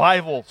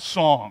Survival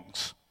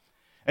Songs.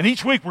 And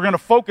each week we're going to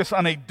focus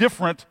on a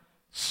different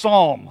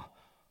psalm.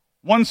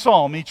 One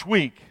psalm each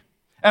week.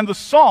 And the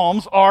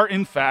psalms are,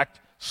 in fact,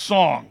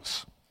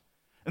 songs.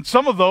 And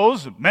some of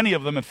those, many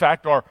of them, in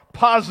fact, are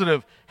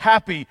positive,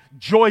 happy,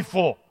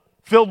 joyful,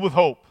 filled with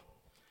hope.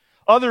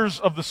 Others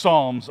of the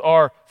psalms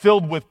are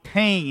filled with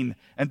pain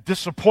and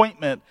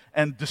disappointment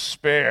and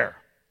despair.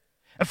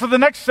 And for the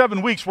next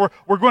 7 weeks, we're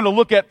going to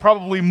look at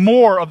probably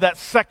more of that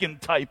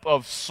second type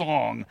of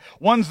song,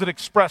 ones that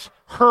express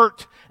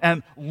hurt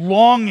and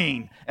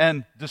longing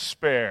and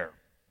despair.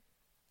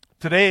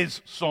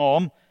 Today's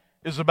psalm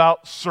is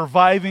about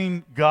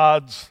surviving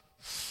God's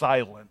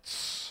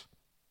silence.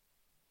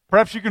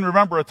 Perhaps you can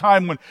remember a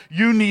time when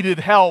you needed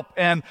help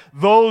and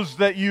those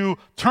that you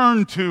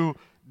turned to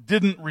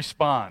didn't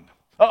respond.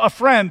 A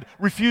friend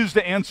refused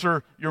to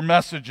answer your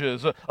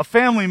messages. A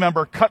family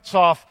member cuts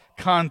off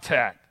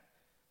contact.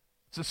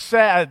 It's a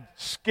sad,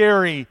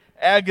 scary,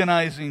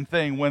 agonizing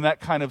thing when that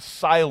kind of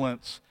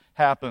silence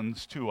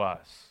happens to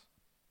us.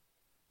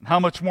 And how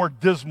much more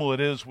dismal it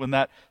is when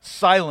that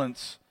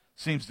silence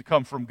seems to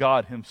come from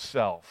God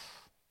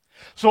himself.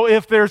 So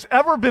if there's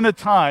ever been a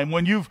time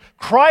when you've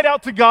cried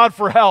out to God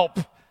for help,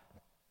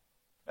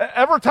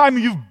 every time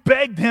you've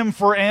begged him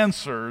for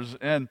answers,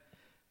 and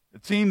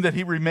it seemed that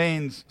he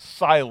remains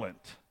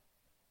silent,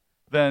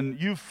 then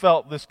you've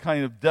felt this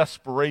kind of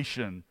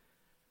desperation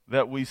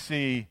that we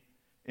see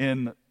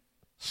in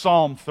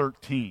Psalm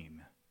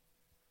 13,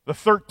 the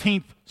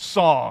 13th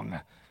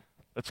song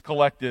that's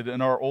collected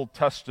in our Old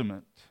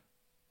Testament.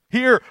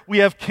 Here we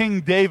have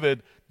King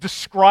David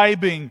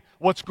describing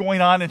what's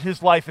going on in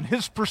his life and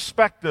his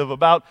perspective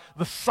about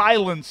the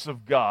silence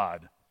of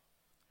God.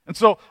 And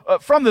so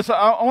from this,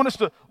 I want us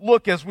to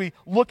look, as we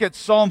look at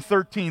Psalm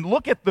 13,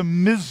 look at the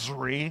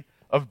misery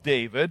of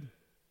David.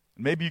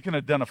 Maybe you can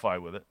identify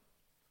with it.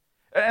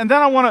 And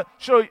then I want to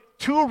show you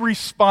two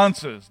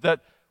responses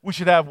that we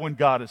should have when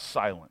God is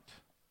silent.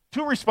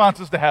 Two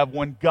responses to have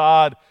when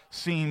God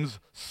seems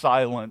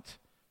silent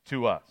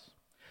to us.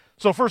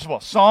 So first of all,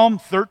 Psalm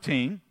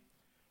 13,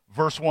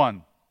 verse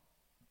 1.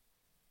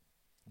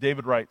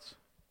 David writes,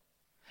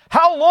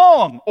 "How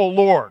long, O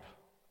Lord,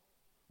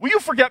 will you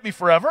forget me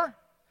forever?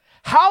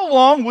 How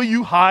long will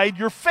you hide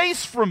your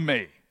face from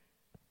me?"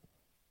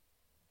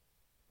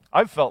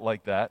 I've felt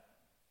like that.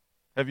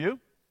 Have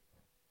you?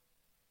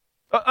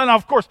 And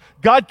of course,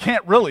 God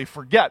can't really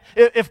forget.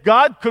 If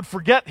God could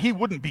forget, he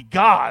wouldn't be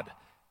God.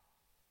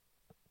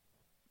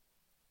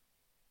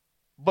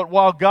 But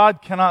while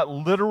God cannot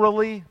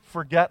literally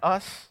forget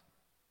us,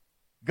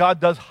 God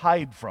does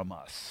hide from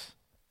us.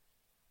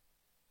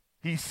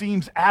 He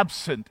seems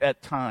absent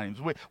at times.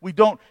 We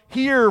don't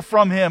hear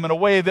from him in a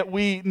way that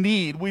we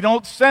need. We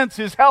don't sense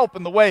his help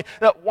in the way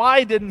that,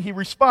 why didn't he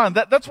respond?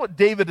 That's what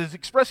David is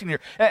expressing here.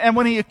 And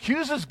when he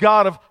accuses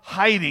God of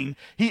hiding,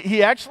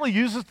 he actually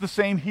uses the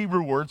same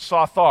Hebrew word,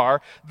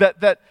 sathar,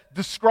 that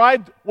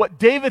described what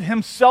David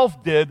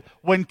himself did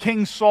when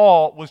King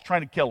Saul was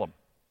trying to kill him.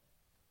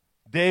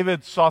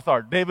 David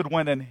sathar. David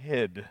went and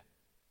hid.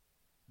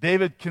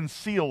 David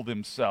concealed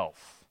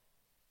himself,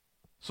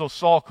 so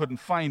Saul couldn't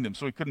find him,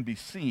 so he couldn't be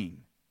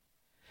seen.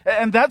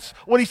 And that's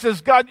what he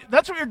says, God,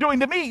 that's what you're doing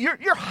to me.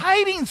 You're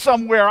hiding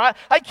somewhere.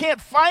 I can't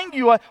find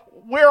you.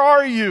 Where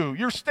are you?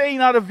 You're staying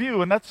out of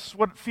view. And that's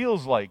what it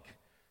feels like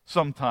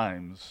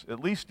sometimes, at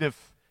least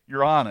if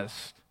you're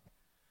honest.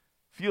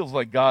 It feels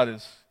like God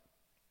is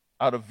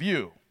out of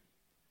view.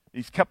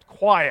 He's kept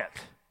quiet.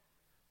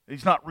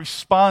 He's not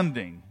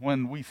responding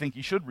when we think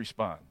he should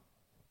respond.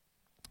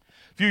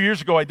 A few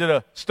years ago, I did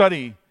a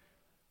study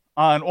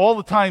on all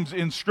the times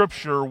in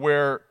Scripture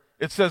where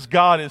it says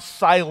God is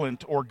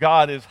silent or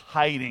God is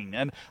hiding.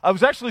 And I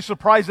was actually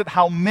surprised at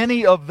how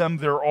many of them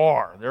there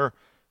are. There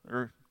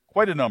are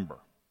quite a number.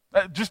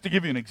 Just to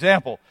give you an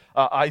example,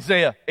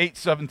 Isaiah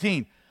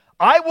 8:17.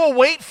 "I will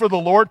wait for the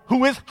Lord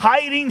who is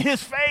hiding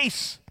his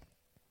face."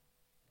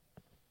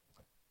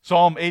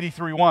 Psalm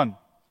 83:1.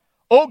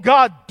 "O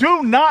God,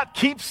 do not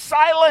keep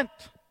silent."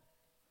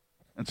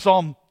 And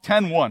Psalm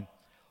 10:1.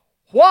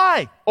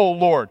 "Why, O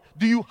Lord,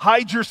 do you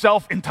hide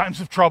yourself in times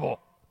of trouble?"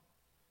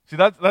 See,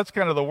 that's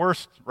kind of the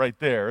worst right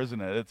there,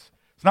 isn't it?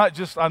 It's not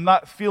just, I'm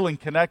not feeling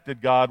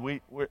connected, God.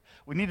 We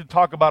need to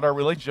talk about our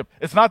relationship.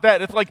 It's not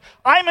that. It's like,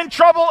 I'm in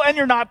trouble and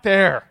you're not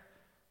there.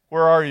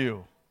 Where are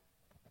you?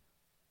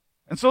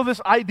 And so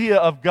this idea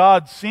of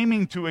God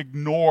seeming to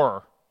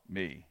ignore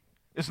me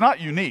is not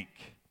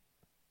unique.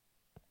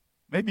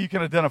 Maybe you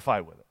can identify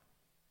with it.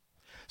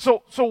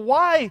 So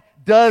why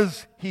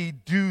does he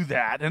do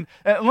that? And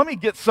let me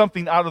get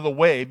something out of the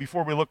way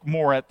before we look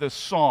more at this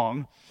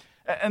song.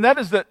 And that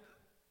is that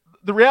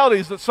the reality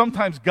is that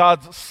sometimes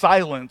God's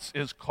silence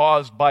is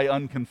caused by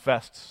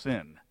unconfessed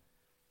sin.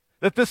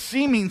 That this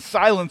seeming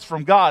silence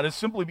from God is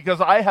simply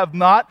because I have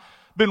not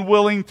been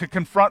willing to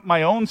confront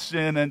my own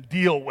sin and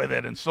deal with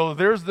it. And so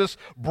there's this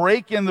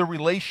break in the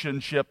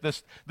relationship,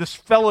 this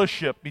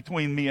fellowship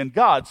between me and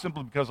God,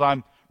 simply because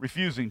I'm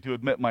refusing to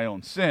admit my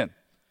own sin.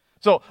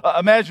 So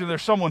imagine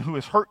there's someone who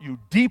has hurt you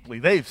deeply.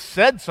 They've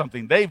said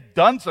something, they've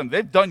done something,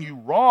 they've done you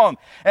wrong,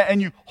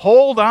 and you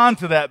hold on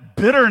to that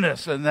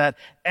bitterness and that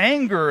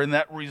anger and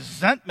that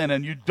resentment,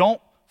 and you don't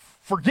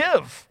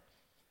forgive.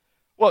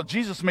 Well,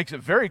 Jesus makes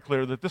it very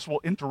clear that this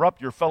will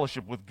interrupt your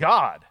fellowship with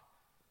God.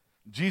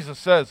 Jesus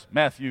says,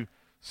 Matthew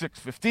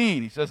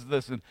 6:15, he says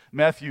this in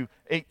Matthew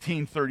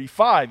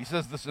 18:35, he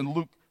says this in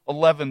Luke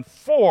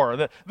 11:4,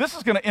 that this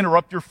is going to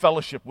interrupt your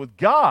fellowship with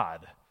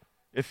God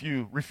if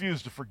you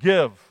refuse to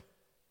forgive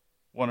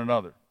one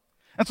another.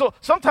 And so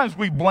sometimes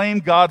we blame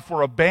God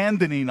for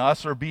abandoning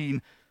us or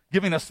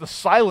giving us the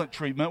silent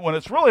treatment when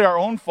it's really our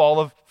own fault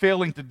of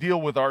failing to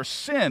deal with our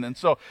sin. And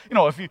so,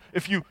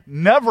 if you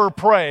never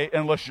pray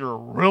unless you're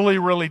really,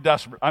 really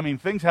desperate, I mean,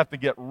 things have to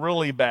get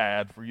really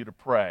bad for you to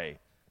pray.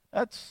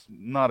 That's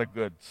not a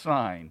good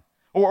sign.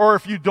 Or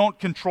if you don't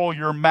control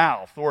your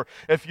mouth, or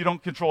if you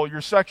don't control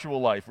your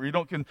sexual life, or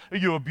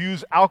you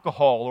abuse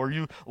alcohol, or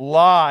you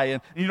lie,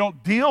 and you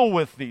don't deal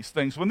with these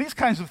things. When these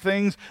kinds of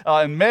things,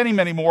 and many,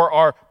 many more,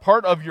 are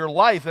part of your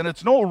life, and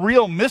it's no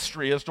real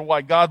mystery as to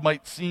why God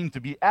might seem to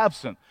be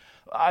absent.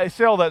 I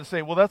say all that to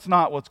say, well, that's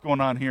not what's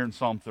going on here in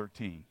Psalm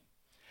 13.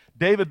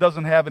 David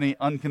doesn't have any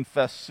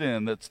unconfessed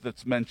sin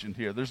that's mentioned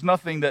here. There's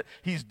nothing that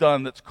he's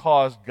done that's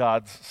caused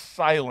God's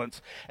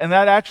silence. And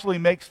that actually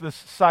makes this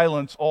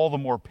silence all the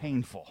more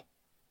painful.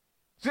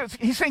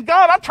 He's saying,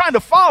 God, I'm trying to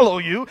follow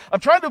you. I'm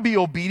trying to be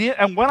obedient.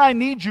 And when I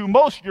need you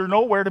most, you're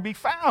nowhere to be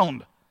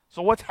found.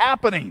 So what's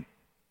happening?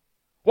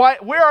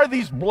 Where are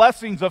these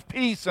blessings of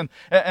peace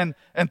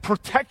and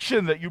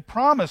protection that you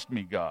promised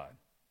me, God?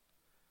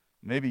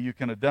 Maybe you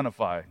can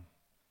identify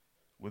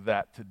with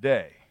that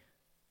today.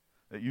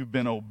 That you've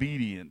been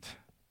obedient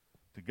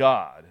to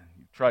God.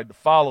 You've tried to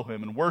follow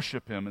him and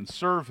worship him and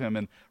serve him,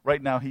 and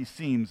right now he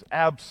seems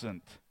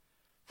absent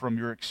from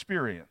your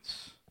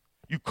experience.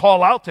 You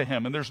call out to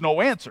him and there's no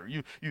answer.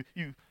 You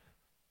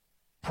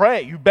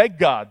pray, you beg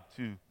God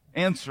to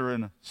answer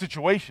in a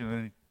situation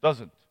and he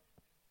doesn't.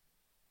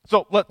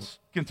 So let's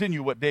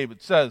continue what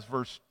David says,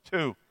 verse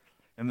 2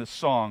 in this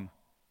song.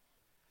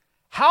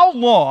 How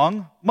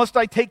long must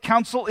I take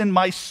counsel in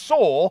my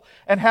soul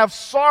and have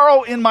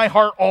sorrow in my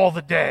heart all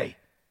the day?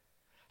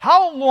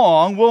 How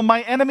long will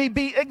my enemy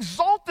be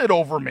exalted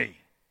over me?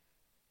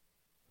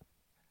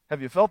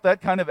 Have you felt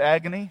that kind of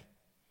agony?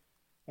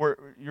 Where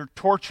you're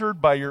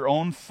tortured by your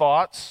own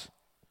thoughts?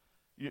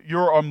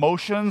 Your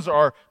emotions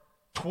are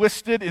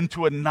twisted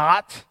into a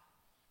knot?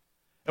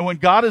 And when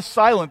God is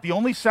silent, the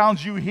only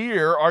sounds you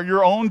hear are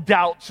your own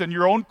doubts and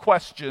your own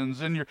questions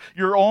and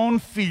your own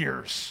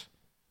fears.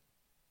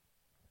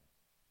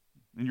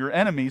 And your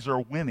enemies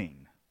are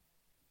winning.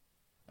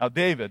 Now,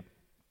 David,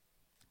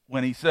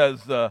 when he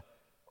says,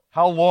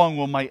 how long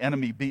will my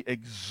enemy be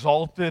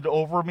exalted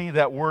over me?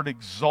 That word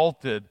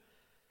exalted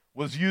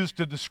was used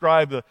to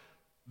describe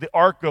the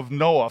ark of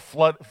Noah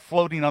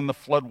floating on the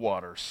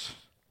floodwaters.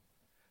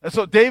 And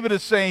so David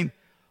is saying,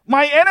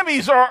 my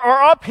enemies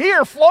are up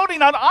here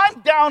floating on.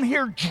 I'm down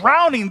here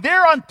drowning.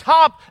 They're on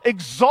top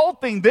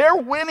exalting. They're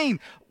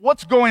winning.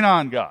 What's going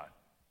on, God?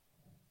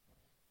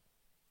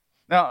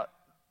 Now,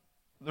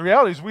 the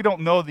reality is we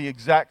don't know the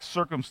exact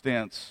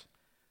circumstance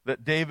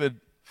that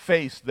David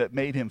faced that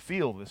made him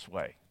feel this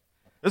way.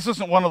 This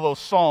isn't one of those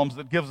Psalms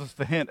that gives us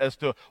the hint as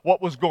to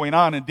what was going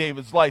on in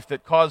David's life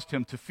that caused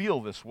him to feel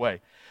this way.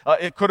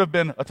 It could have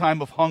been a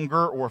time of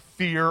hunger or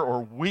fear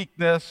or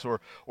weakness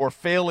or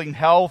failing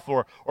health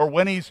or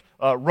when he's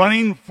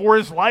running for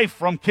his life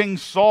from King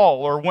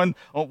Saul or when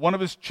one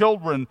of his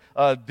children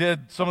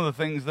did some of the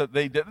things that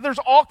they did. There's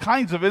all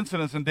kinds of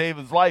incidents in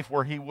David's life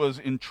where he was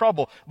in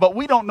trouble, but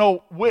we don't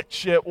know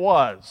which it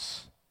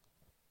was.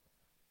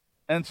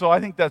 And so I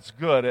think that's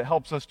good. It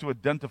helps us to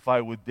identify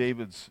with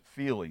David's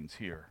feelings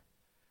here.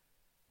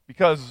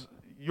 Because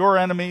your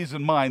enemies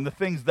and mine, the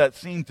things that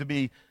seem to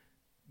be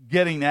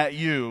getting at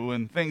you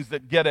and things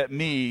that get at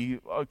me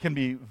can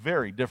be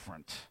very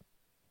different.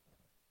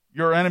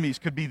 Your enemies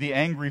could be the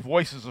angry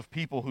voices of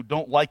people who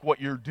don't like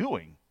what you're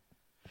doing.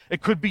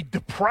 It could be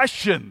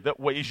depression that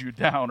weighs you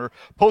down, or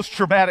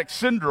post-traumatic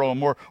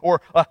syndrome, or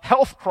a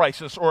health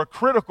crisis, or a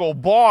critical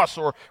boss,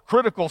 or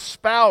critical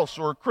spouse,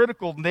 or a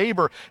critical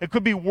neighbor. It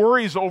could be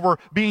worries over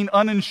being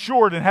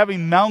uninsured and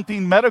having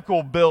mounting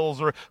medical bills,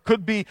 or it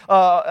could be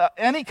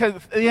any kind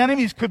of, the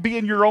enemies could be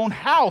in your own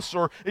house,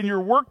 or in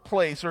your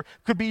workplace, or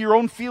could be your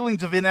own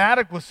feelings of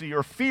inadequacy,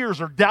 or fears,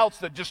 or doubts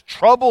that just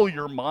trouble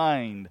your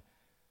mind.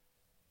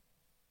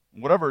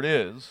 Whatever it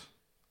is,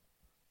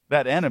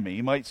 that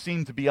enemy might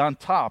seem to be on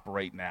top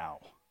right now,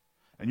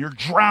 and you're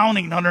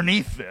drowning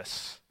underneath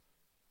this.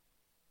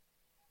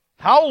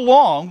 How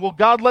long will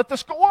God let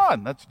this go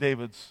on? That's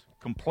David's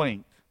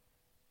complaint.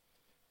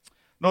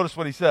 Notice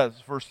what he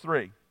says, verse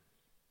 3.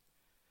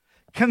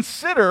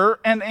 Consider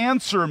and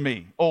answer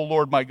me, O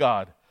Lord my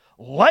God.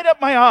 Light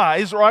up my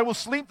eyes, or I will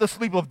sleep the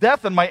sleep of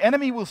death, and my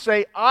enemy will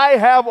say, I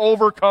have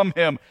overcome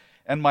him,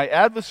 and my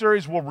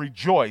adversaries will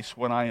rejoice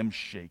when I am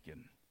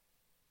shaken.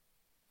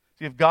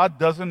 See, if God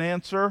doesn't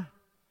answer,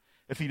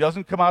 if he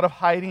doesn't come out of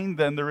hiding,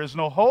 then there is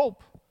no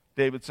hope.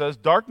 David says,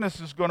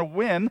 darkness is going to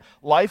win,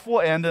 life will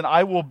end, and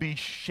I will be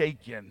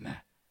shaken.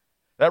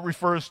 That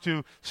refers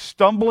to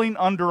stumbling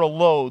under a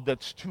load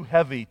that's too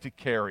heavy to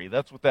carry.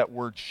 That's what that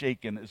word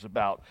shaken is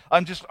about.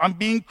 I'm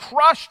being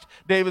crushed,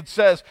 David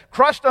says,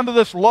 crushed under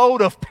this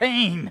load of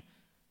pain.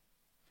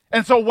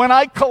 And so when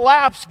I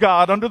collapse,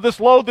 God, under this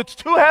load that's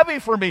too heavy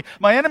for me,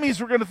 my enemies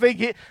are going to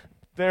think,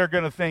 they're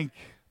going to think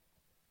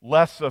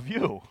less of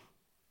you,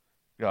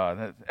 God.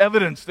 That's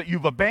evidence that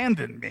you've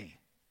abandoned me.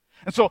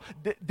 And so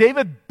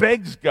David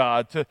begs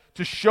God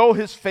to show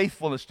his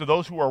faithfulness to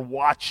those who are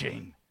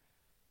watching.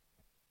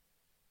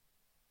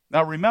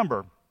 Now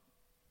remember,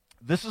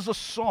 this is a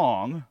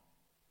song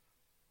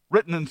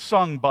written and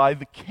sung by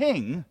the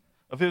king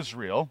of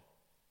Israel,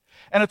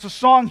 and it's a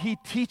song he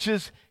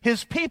teaches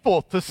his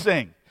people to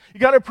sing. You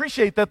got to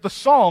appreciate that the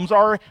Psalms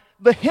are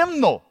the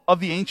hymnal of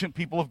the ancient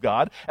people of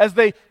God, as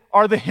they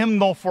are the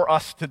hymnal for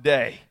us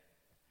today.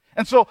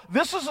 And so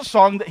this is a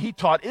song that he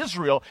taught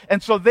Israel,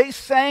 and so they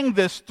sang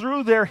this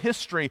through their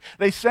history.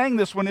 They sang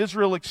this when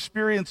Israel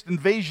experienced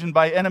invasion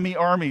by enemy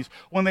armies,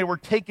 when they were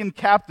taken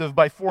captive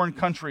by foreign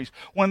countries,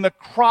 when the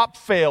crop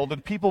failed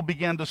and people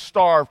began to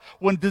starve,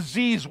 when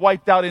disease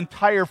wiped out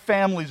entire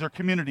families or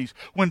communities,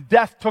 when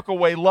death took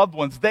away loved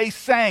ones. They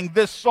sang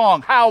this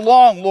song, "How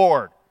long,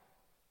 Lord?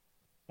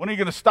 When are you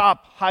going to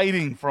stop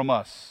hiding from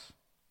us?"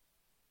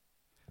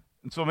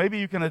 And so maybe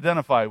you can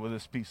identify with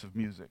this piece of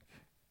music.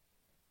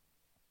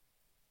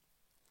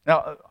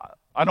 Now,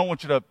 I don't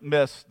want you to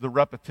miss the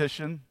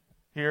repetition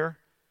here.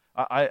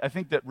 I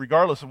think that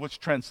regardless of which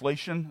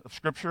translation of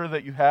Scripture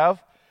that you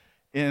have,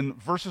 in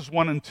verses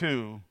 1 and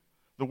 2,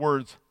 the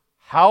words,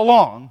 "how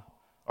long,"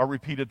 are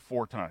repeated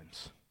 4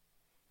 times.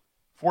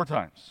 4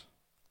 times.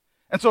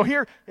 And so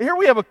here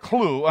we have a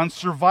clue on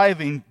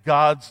surviving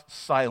God's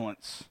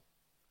silence.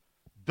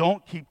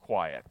 Don't keep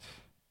quiet.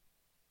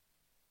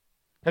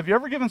 Have you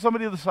ever given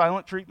somebody the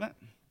silent treatment?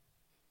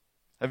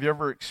 Have you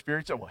ever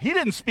experienced it? Well, he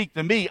didn't speak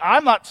to me.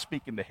 I'm not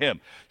speaking to him.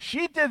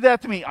 She did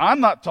that to me. I'm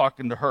not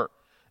talking to her.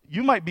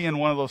 You might be in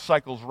one of those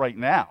cycles right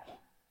now,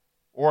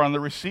 or on the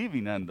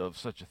receiving end of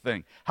such a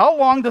thing. How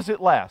long does it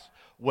last?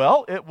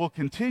 Well, it will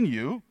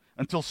continue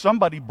until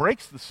somebody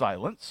breaks the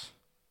silence,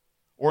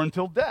 or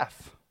until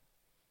death.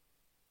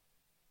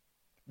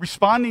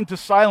 Responding to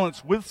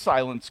silence with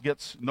silence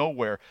gets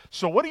nowhere.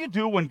 So what do you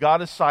do when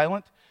God is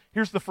silent?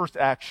 Here's the first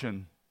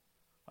action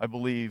I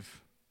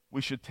believe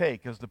we should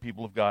take as the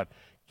people of God.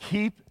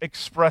 Keep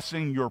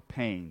expressing your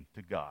pain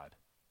to God.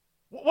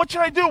 What should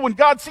I do when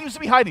God seems to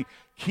be hiding?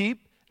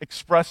 Keep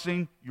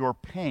expressing your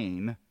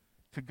pain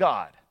to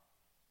God.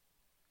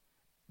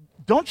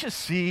 Don't you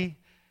see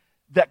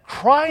that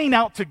crying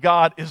out to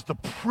God is the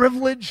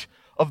privilege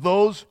of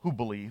those who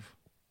believe?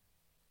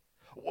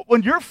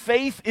 When your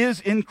faith is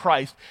in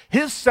Christ,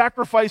 his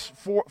sacrifice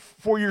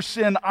for your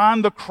sin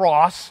on the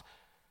cross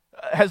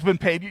has been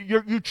paid,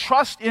 you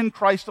trust in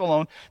Christ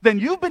alone, then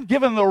you've been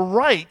given the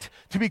right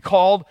to be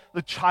called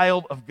the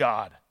child of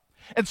God.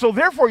 And so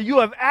therefore you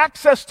have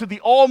access to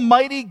the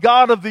almighty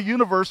God of the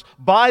universe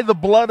by the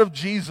blood of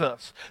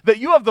Jesus. That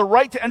you have the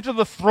right to enter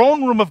the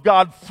throne room of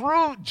God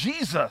through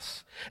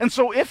Jesus. And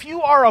so if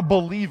you are a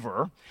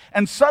believer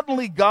and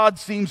suddenly God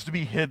seems to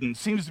be hidden,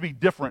 seems to be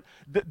different,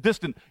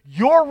 distant,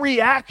 your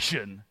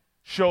reaction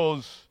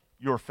shows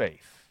your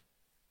faith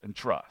and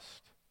trust.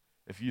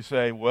 If you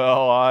say,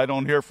 well, I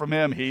don't hear from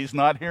him, he's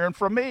not hearing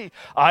from me,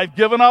 I've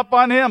given up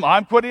on him,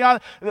 I'm quitting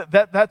on,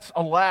 that's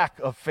a lack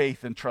of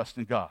faith and trust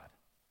in God.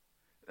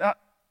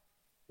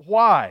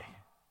 Why?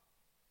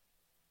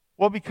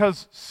 Well,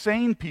 because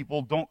sane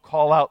people don't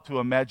call out to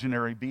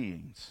imaginary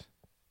beings.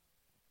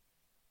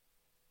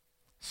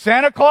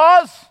 Santa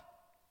Claus,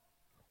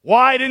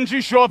 why didn't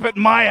you show up at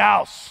my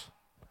house?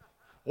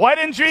 Why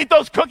didn't you eat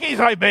those cookies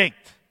I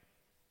baked?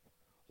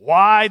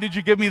 Why did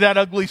you give me that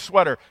ugly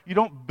sweater? You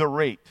don't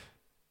berate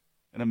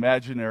an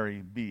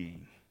imaginary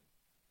being.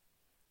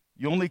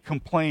 You only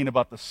complain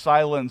about the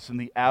silence and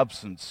the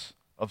absence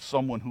of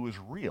someone who is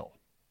real.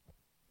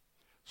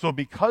 So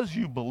because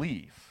you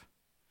believe,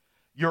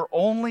 your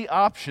only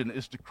option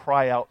is to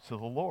cry out to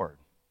the Lord.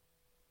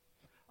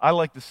 I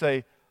like to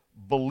say,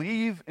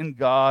 believe in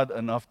God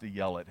enough to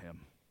yell at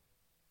him.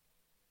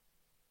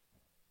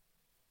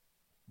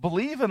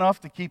 Believe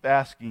enough to keep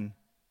asking,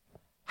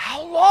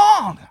 how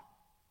long?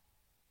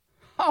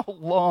 How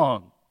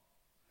long?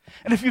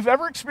 And if you've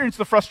ever experienced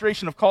the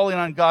frustration of calling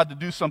on God to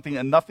do something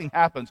and nothing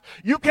happens,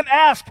 you can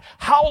ask,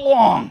 how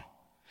long?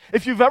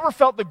 If you've ever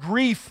felt the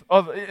grief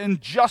of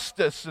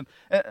injustice and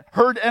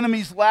heard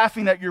enemies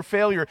laughing at your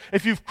failure,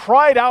 if you've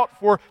cried out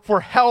for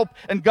help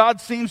and God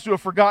seems to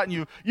have forgotten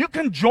you, you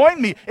can join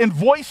me in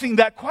voicing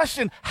that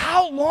question,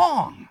 how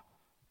long?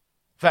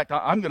 In fact,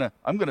 I'm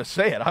gonna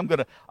say it. I'm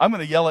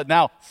gonna yell it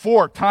now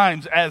 4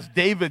 times as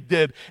David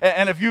did.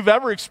 And if you've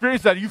ever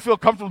experienced that, you feel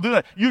comfortable doing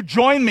that, you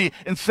join me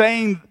in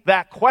saying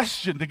that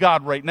question to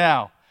God right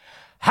now.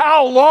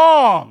 How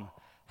long?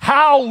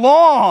 How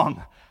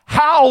long?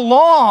 How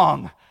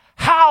long?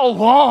 How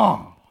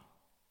long?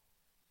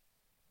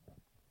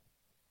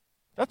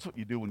 That's what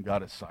you do when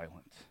God is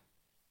silent.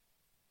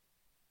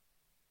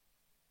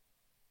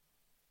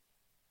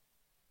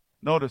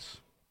 Notice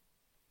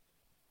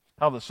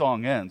how the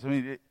song ends. I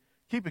mean,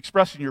 keep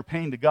expressing your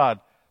pain to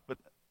God, but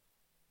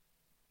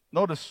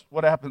notice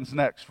what happens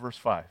next, verse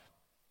 5.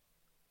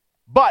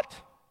 But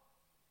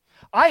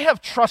I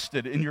have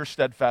trusted in your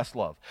steadfast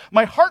love.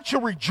 My heart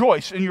shall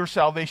rejoice in your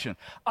salvation.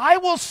 I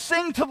will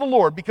sing to the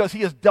Lord because he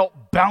has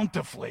dealt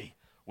bountifully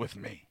with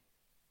me.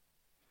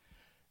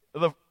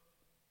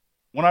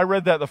 When I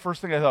read that, the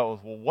first thing I thought was,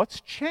 well,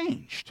 what's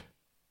changed?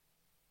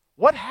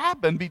 What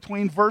happened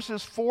between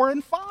verses 4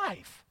 and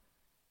 5?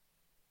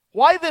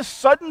 Why this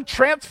sudden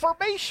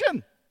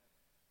transformation?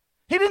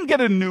 He didn't get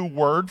a new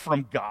word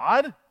from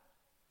God.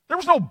 There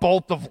was no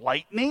bolt of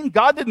lightning.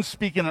 God didn't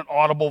speak in an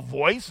audible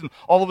voice and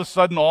all of a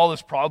sudden all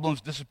his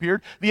problems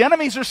disappeared. The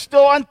enemies are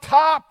still on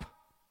top.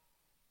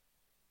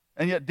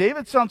 And yet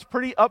David sounds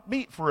pretty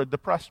upbeat for a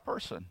depressed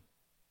person.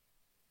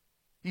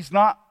 He's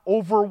not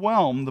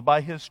overwhelmed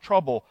by his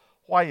trouble.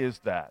 Why is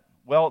that?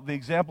 Well, the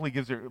example he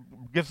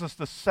gives us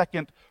the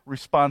second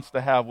response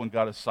to have when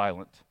God is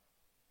silent.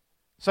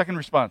 Second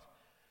response,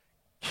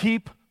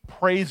 keep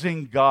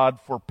praising God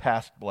for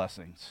past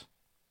blessings.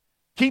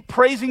 Keep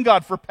praising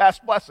God for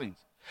past blessings.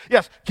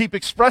 Yes, keep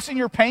expressing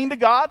your pain to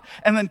God,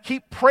 and then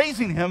keep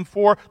praising him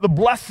for the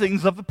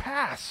blessings of the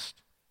past.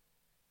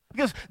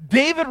 Because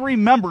David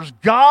remembers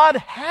God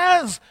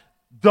has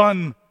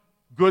done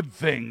good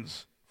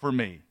things for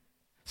me.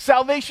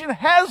 Salvation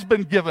has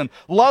been given.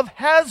 Love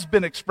has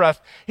been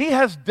expressed. He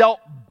has dealt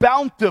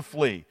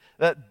bountifully.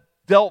 That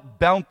dealt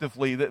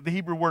bountifully, the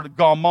Hebrew word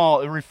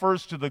gamal, it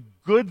refers to the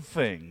good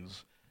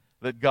things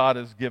that God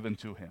has given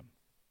to him.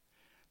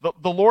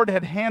 The Lord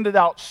had handed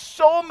out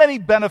so many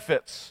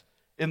benefits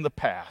in the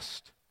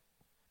past.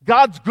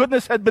 God's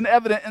goodness had been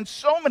evident in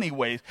so many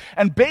ways.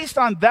 And based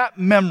on that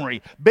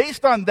memory,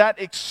 based on that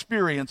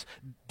experience,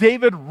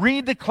 David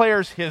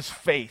redeclares his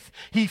faith.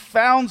 He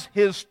founds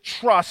his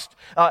trust,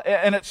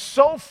 and it's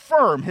so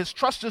firm, his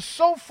trust is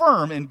so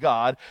firm in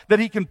God that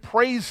he can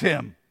praise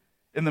him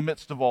in the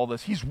midst of all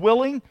this. He's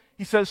willing,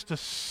 he says, to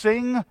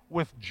sing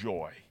with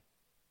joy.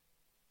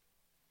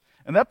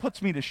 And that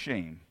puts me to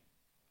shame.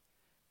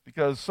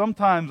 Because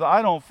sometimes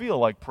I don't feel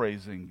like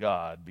praising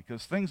God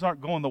because things aren't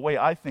going the way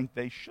I think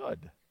they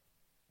should.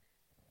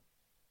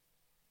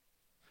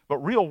 But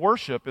real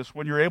worship is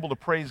when you're able to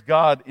praise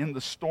God in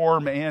the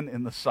storm and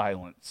in the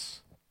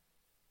silence.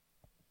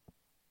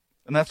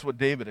 And that's what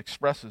David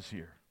expresses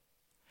here.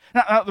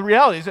 Now the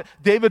reality is that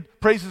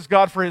David praises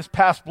God for his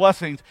past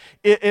blessings.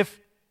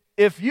 If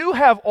you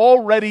have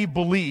already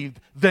believed,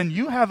 then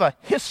you have a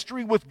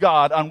history with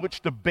God on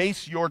which to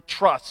base your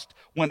trust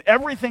when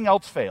everything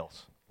else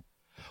fails.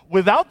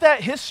 Without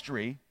that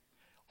history,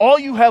 all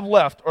you have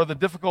left are the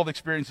difficult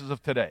experiences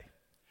of today.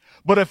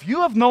 But if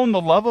you have known the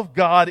love of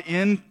God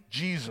in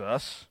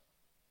Jesus,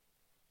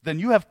 then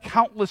you have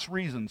countless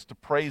reasons to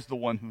praise the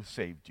one who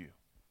saved you.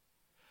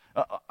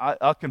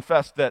 I'll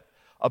confess that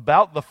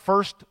about the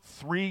first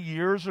 3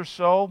 years or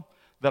so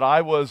that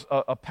I was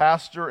a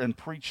pastor and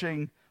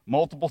preaching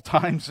multiple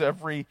times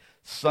every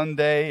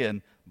Sunday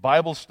and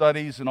Bible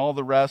studies and all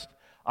the rest,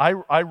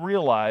 I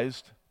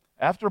realized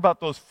after about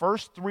those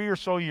first 3 or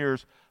so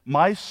years,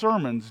 my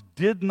sermons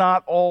did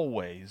not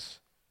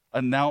always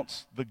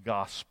announce the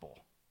gospel.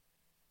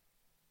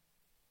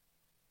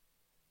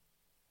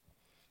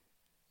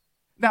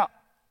 Now,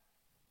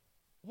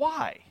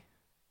 why?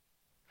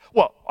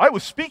 Well, I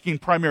was speaking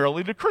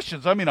primarily to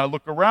Christians. I mean, I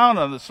look around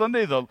on the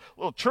Sunday, the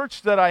little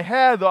church that I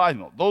had, I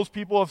know those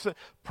people have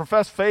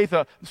professed faith.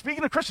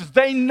 Speaking to Christians,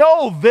 they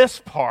know this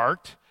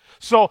part.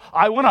 So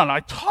I went on.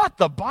 I taught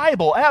the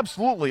Bible,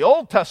 absolutely,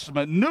 Old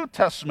Testament, New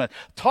Testament,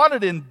 taught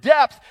it in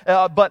depth,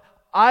 but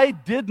I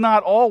did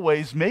not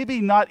always,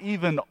 maybe not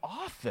even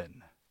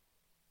often,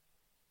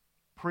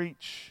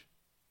 preach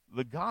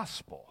the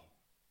gospel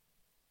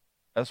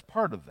as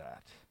part of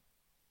that.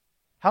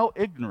 How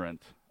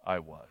ignorant I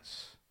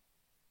was.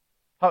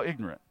 How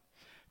ignorant.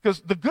 Because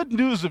the good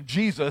news of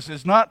Jesus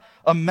is not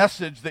a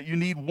message that you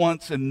need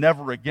once and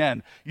never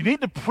again. You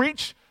need to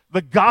preach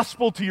the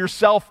gospel to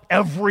yourself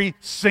every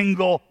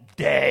single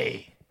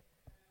day.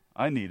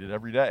 I need it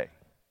every day.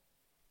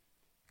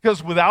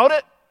 Because without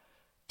it,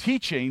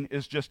 teaching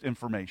is just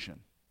information.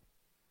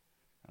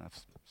 I've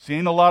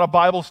seen a lot of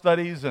Bible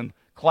studies and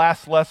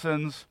class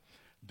lessons.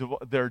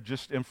 They're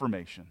just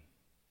information.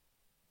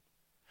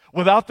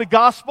 Without the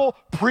gospel,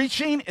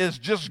 preaching is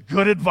just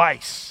good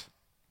advice.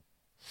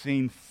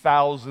 Seen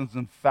thousands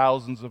and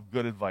thousands of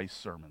good advice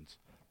sermons.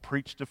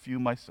 Preached a few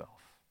myself.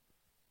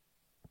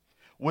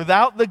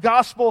 Without the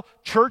gospel,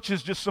 church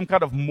is just some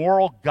kind of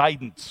moral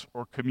guidance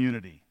or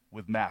community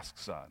with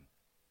masks on.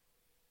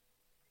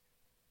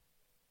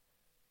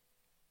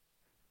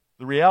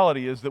 The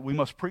reality is that we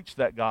must preach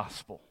that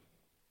gospel.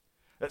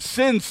 That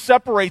sin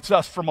separates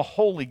us from a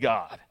holy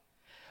God.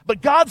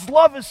 But God's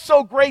love is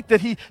so great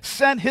that he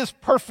sent his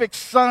perfect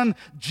son,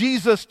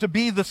 Jesus, to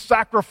be the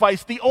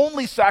sacrifice, the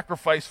only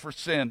sacrifice for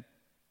sin.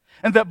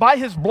 and that by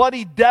his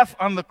bloody death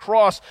on the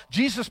cross,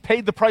 Jesus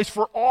paid the price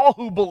for all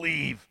who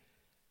believe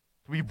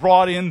to be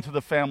brought into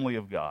the family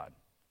of God,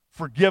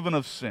 forgiven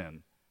of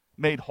sin,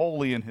 made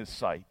holy in his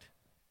sight.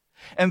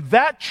 And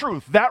that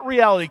truth, that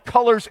reality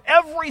colors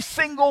every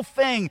single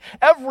thing,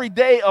 every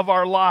day of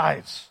our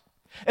lives.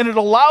 And it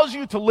allows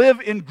you to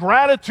live in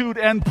gratitude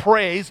and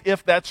praise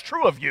if that's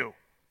true of you.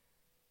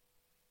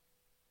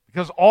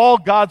 Because all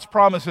God's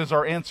promises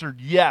are answered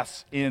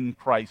yes in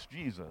Christ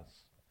Jesus.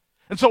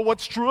 And so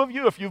what's true of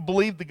you if you've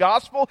believed the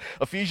gospel?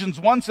 Ephesians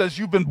 1 says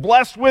you've been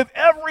blessed with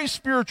every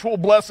spiritual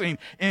blessing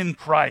in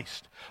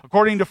Christ.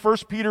 According to 1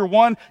 Peter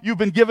 1, you've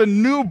been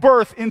given new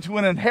birth into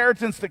an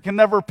inheritance that can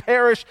never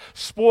perish,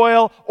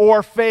 spoil,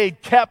 or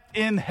fade, kept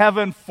in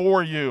heaven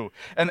for you.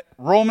 And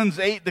Romans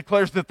 8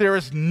 declares that there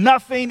is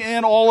nothing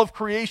in all of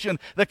creation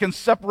that can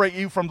separate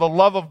you from the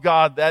love of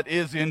God that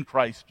is in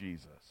Christ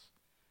Jesus.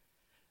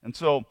 And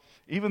so,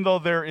 even though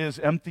there is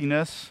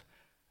emptiness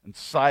and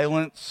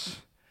silence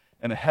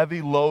and a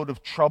heavy load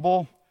of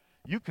trouble,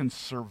 you can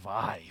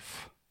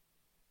survive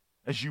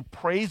as you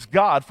praise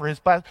God for his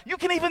blessing. You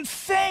can even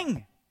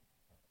sing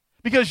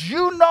because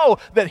you know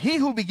that he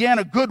who began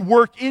a good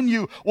work in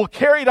you will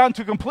carry it on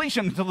to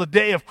completion until the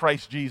day of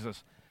Christ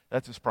Jesus.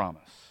 That's his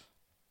promise.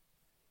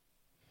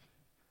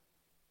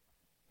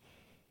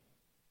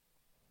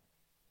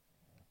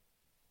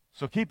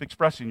 So keep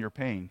expressing your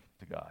pain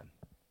to God.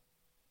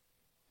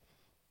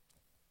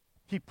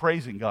 Keep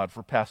praising God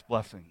for past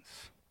blessings.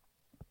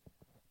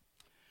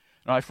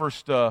 Now, I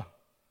first heard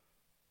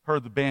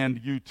the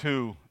band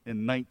U2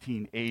 in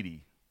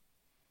 1980.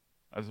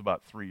 I was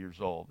about 3 years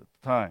old at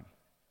the time.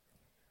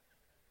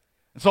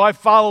 And so I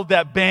followed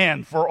that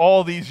band for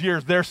all these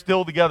years. They're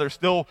still together,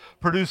 still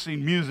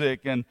producing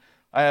music, and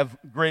I have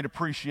great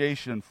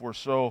appreciation for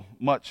so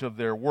much of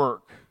their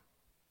work.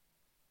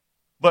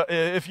 But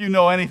if you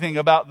know anything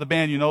about the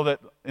band, you know that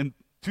in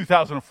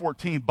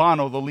 2014,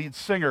 Bono, the lead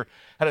singer,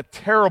 had a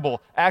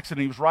terrible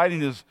accident. He was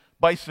riding his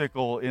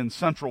bicycle in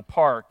Central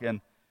Park,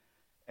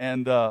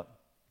 and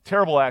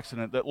terrible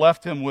accident that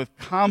left him with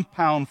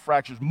compound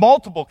fractures,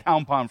 multiple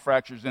compound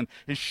fractures in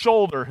his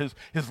shoulder,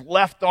 his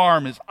left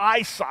arm, his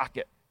eye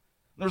socket.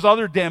 There's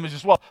other damage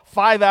as well.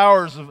 5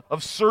 hours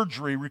of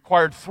surgery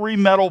required 3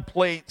 metal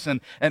plates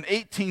and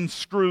 18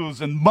 screws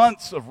and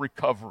months of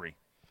recovery.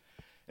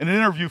 In an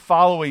interview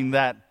following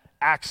that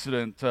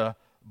accident,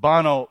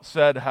 Bono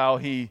said how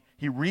he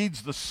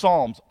reads the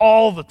Psalms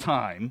all the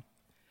time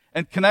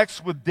and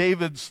connects with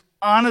David's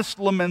honest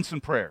laments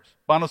and prayers.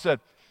 Bono said,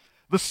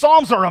 "The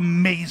Psalms are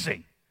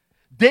amazing.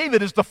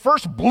 David is the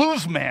first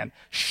blues man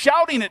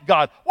shouting at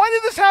God, 'Why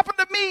did this happen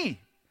to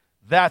me?'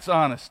 That's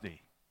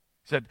honesty."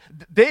 He said,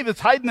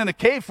 "David's hiding in a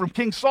cave from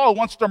King Saul, who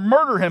wants to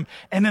murder him.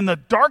 And in the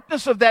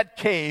darkness of that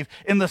cave,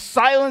 in the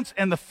silence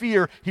and the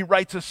fear, he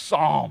writes a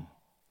psalm."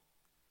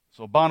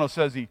 So Bono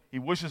says he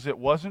wishes it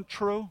wasn't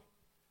true,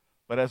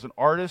 but as an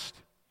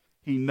artist,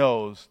 he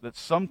knows that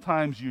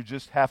sometimes you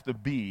just have to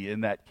be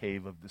in that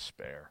cave of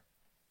despair.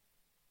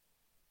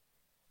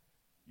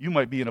 You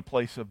might be in a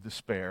place of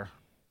despair.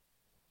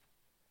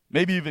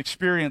 Maybe you've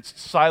experienced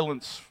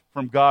silence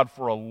from God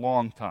for a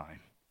long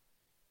time.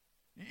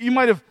 You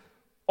might have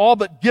all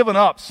but given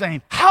up,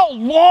 saying, "How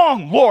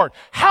long, Lord?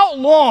 How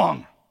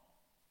long?"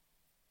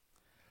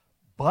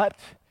 But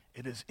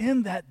it is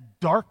in that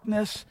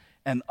darkness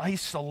and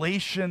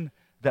isolation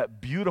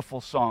that beautiful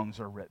songs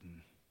are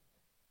written.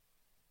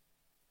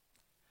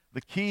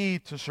 The key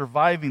to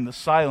surviving the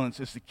silence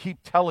is to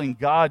keep telling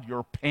God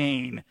your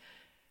pain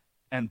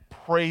and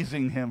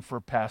praising him for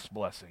past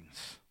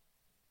blessings.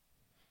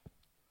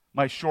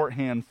 My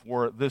shorthand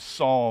for this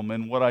psalm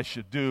and what I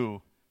should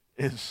do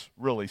is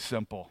really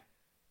simple.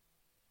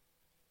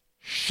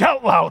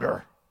 Shout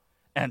louder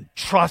and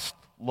trust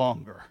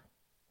longer.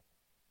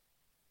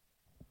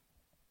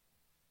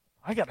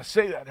 I got to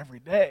say that every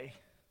day.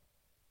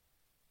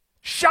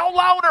 Shout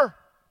louder,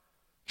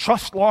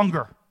 trust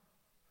longer.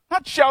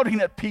 Not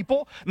shouting at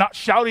people, not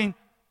shouting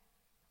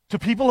to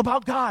people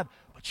about God,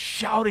 but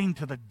shouting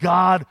to the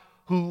God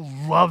who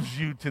loves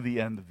you to the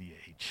end of the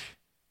age,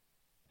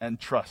 and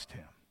trust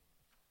him.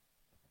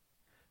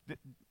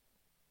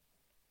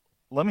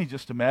 Let me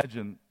just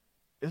imagine,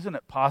 isn't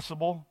it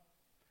possible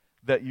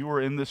that you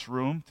are in this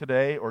room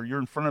today, or you're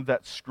in front of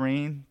that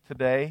screen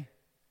today,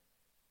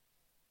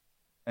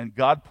 and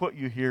God put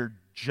you here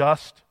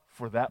just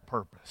for that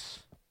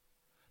purpose,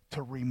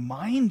 to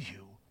remind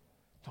you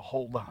to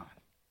hold on,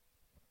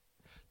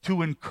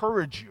 to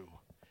encourage you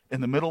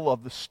in the middle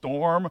of the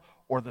storm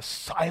or the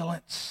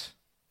silence.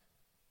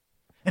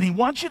 And he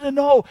wants you to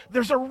know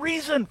there's a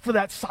reason for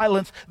that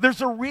silence. There's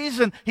a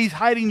reason he's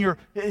hiding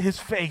his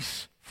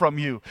face from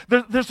you.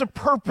 There's a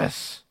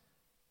purpose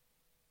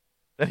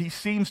that he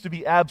seems to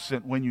be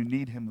absent when you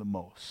need him the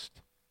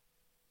most.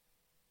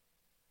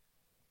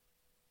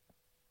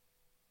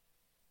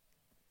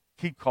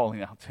 Keep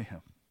calling out to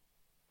him.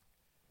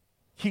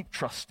 Keep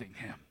trusting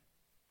him.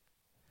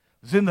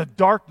 Because in the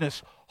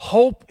darkness,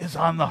 hope is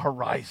on the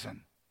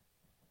horizon.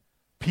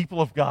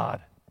 People of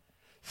God,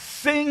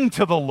 sing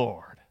to the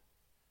Lord,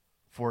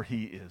 for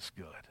he is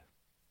good.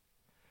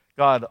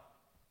 God,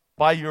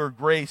 by your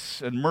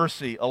grace and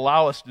mercy,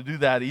 allow us to do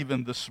that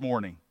even this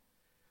morning.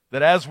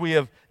 That as we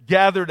have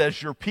gathered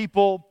as your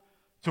people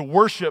to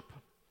worship,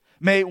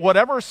 may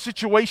whatever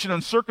situation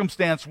and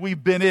circumstance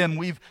we've been in,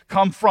 we've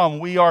come from,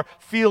 we are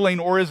feeling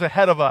or is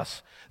ahead of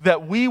us,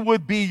 that we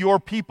would be your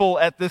people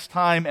at this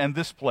time and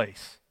this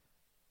place.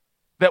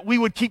 That we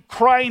would keep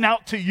crying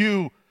out to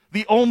you,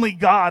 the only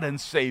God and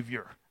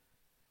Savior.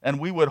 And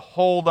we would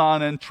hold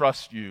on and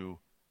trust you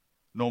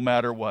no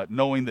matter what,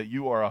 knowing that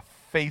you are a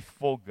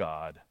faithful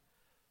God.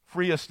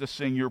 Free us to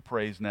sing your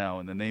praise now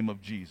in the name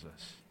of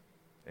Jesus.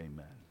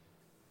 Amen.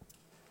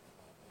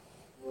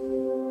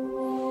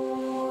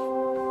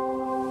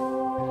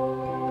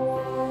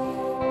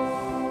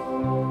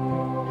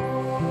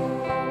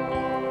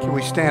 Can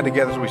we stand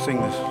together as we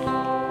sing this?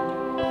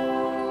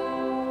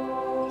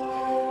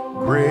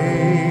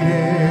 Great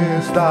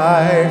is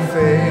thy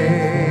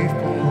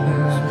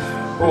faithfulness,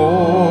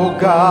 O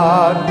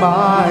God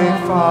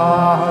my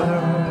Father.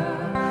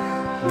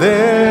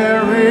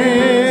 There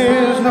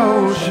is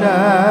no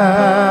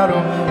shadow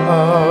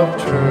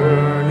of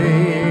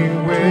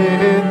turning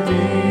with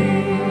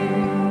thee.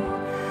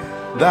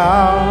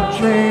 Thou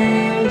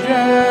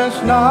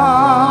changest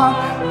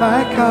not,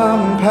 thy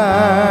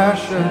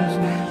compassions,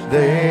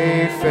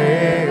 they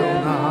fail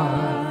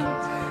not.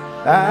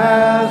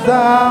 As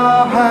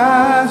thou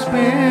hast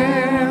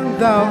been,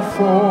 thou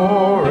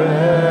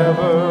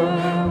forever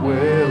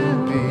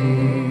will be.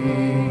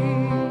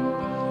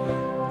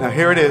 Now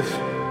here it is.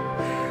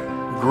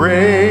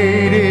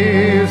 Great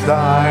is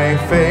thy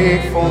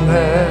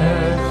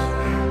faithfulness,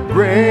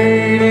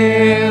 great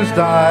is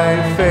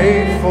thy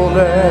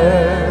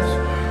faithfulness.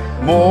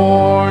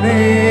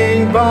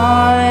 Morning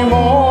by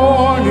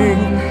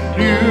morning,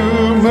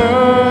 new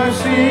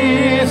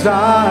mercies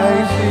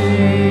I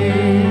see.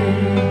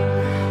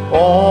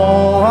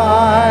 All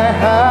I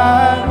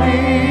have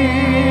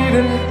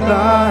needed,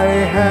 thy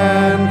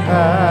hand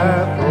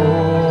hath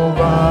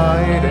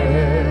provided.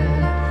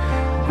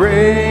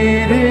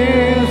 Great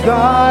is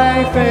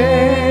thy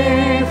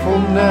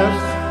faithfulness,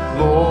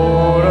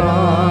 Lord,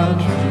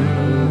 unto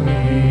me.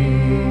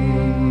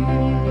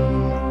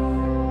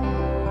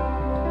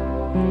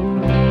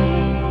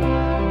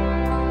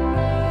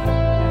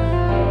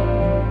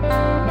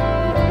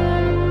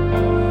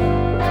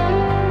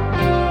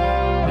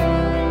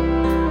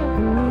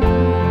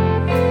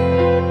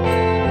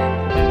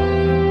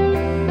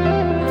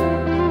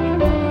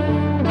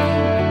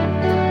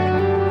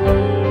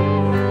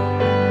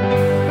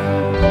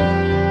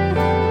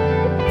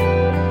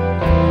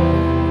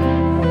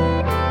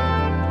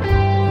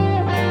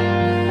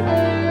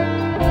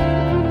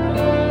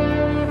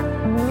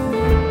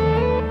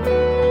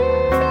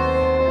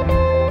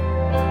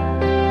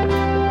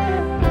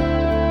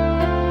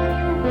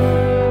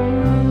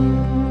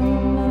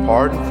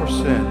 Pardon for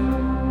sin.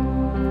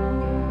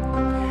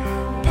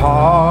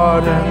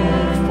 Pardon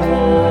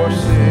for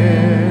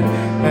sin,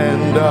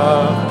 and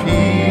a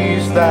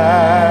peace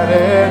that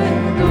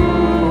endureth.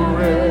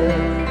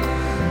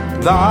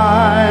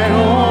 Thine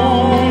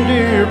own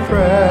dear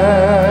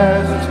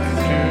presence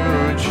to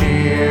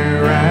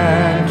cheer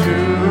and to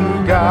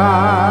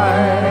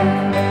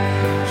guide.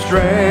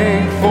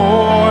 Strength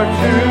for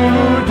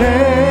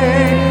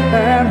today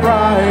and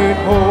bright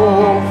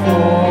hope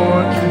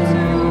for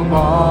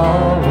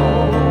tomorrow.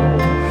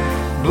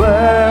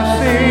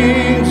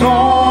 Blessings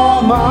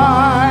all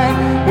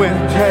mine with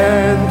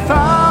 10,000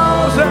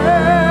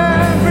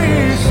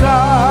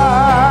 beside.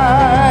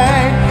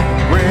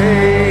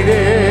 Great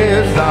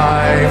is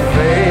thy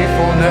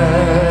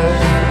faithfulness.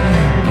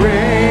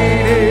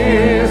 Great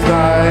is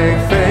thy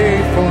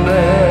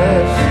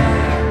faithfulness.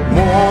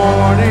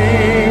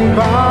 Morning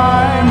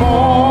by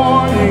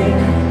morning,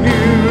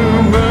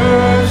 new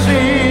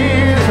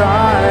mercies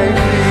I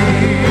see.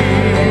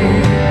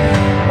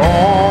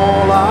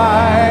 All I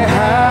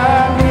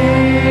have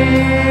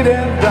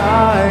needed,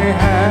 thy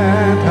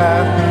hand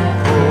hath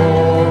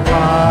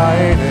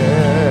provided.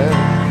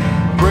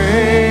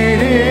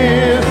 Great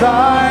is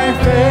thy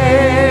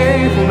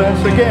faithfulness.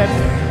 Again,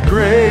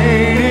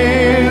 great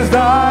is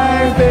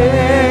thy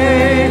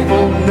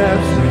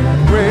faithfulness.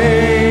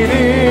 Great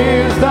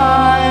is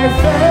thy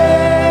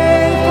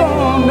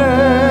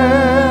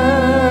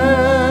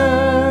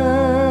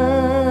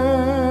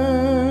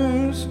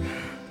faithfulness,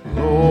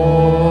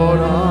 Lord,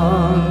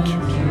 unto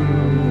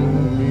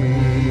me.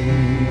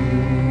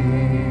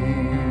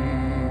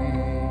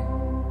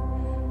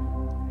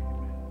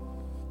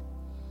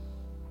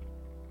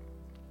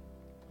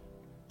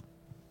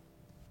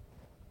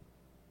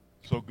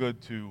 So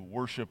good to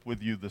worship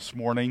with you this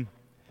morning.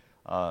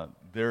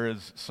 There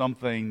is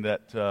something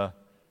that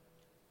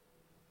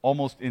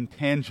almost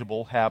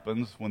intangible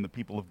happens when the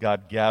people of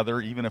God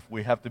gather, even if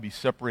we have to be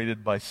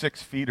separated by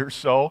 6 feet or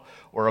so,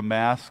 or a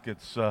mask.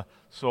 It's a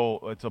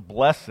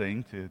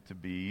blessing to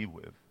be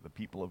with the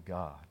people of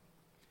God.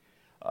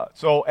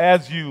 So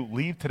as you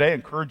leave today, I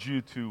encourage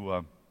you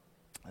to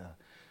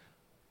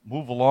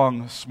move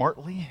along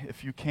smartly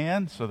if you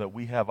can, so that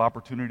we have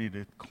opportunity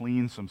to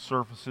clean some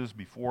surfaces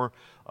before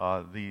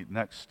the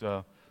next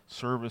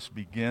service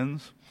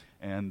begins,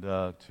 and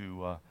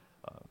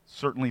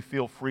certainly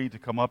feel free to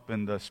come up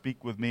and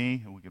speak with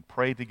me, and we can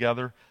pray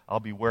together. I'll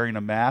be wearing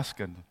a mask,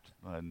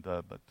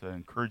 but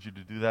encourage you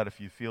to do that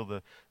if you feel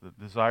the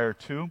desire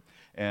to.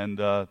 And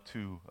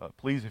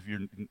please, if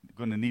you're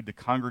going to need to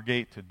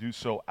congregate, to do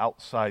so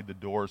outside the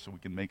door so we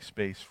can make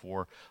space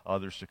for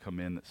others to come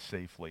in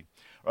safely.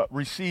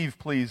 Receive,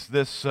 please,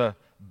 this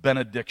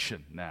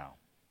benediction now.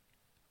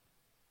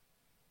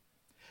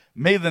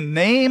 May the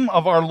name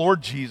of our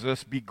Lord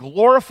Jesus be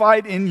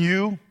glorified in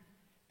you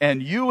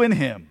and you in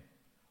him,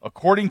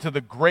 according to the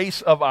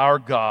grace of our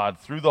God,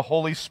 through the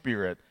Holy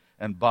Spirit,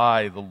 and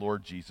by the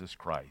Lord Jesus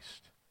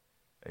Christ.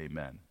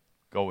 Amen.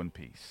 Go in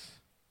peace.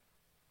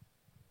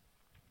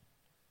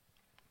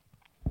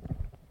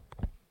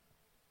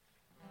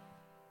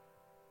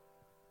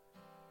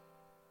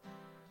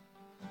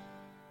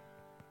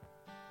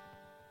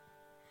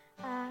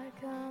 I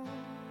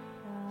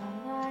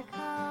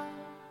come,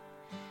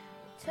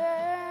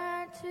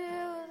 turn to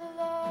the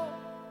Lord,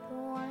 the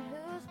one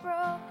who's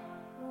broken,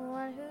 the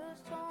one who's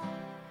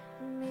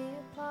torn me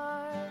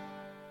apart.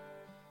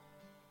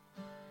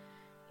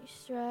 You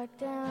struck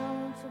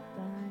down to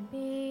bind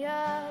me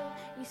up.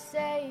 You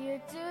say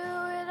you do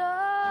it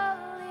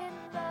all in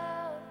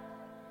love,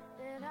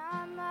 that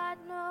I might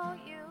know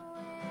you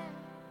in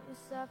your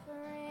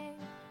suffering.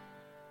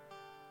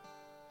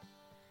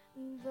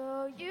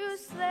 Though you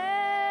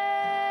slay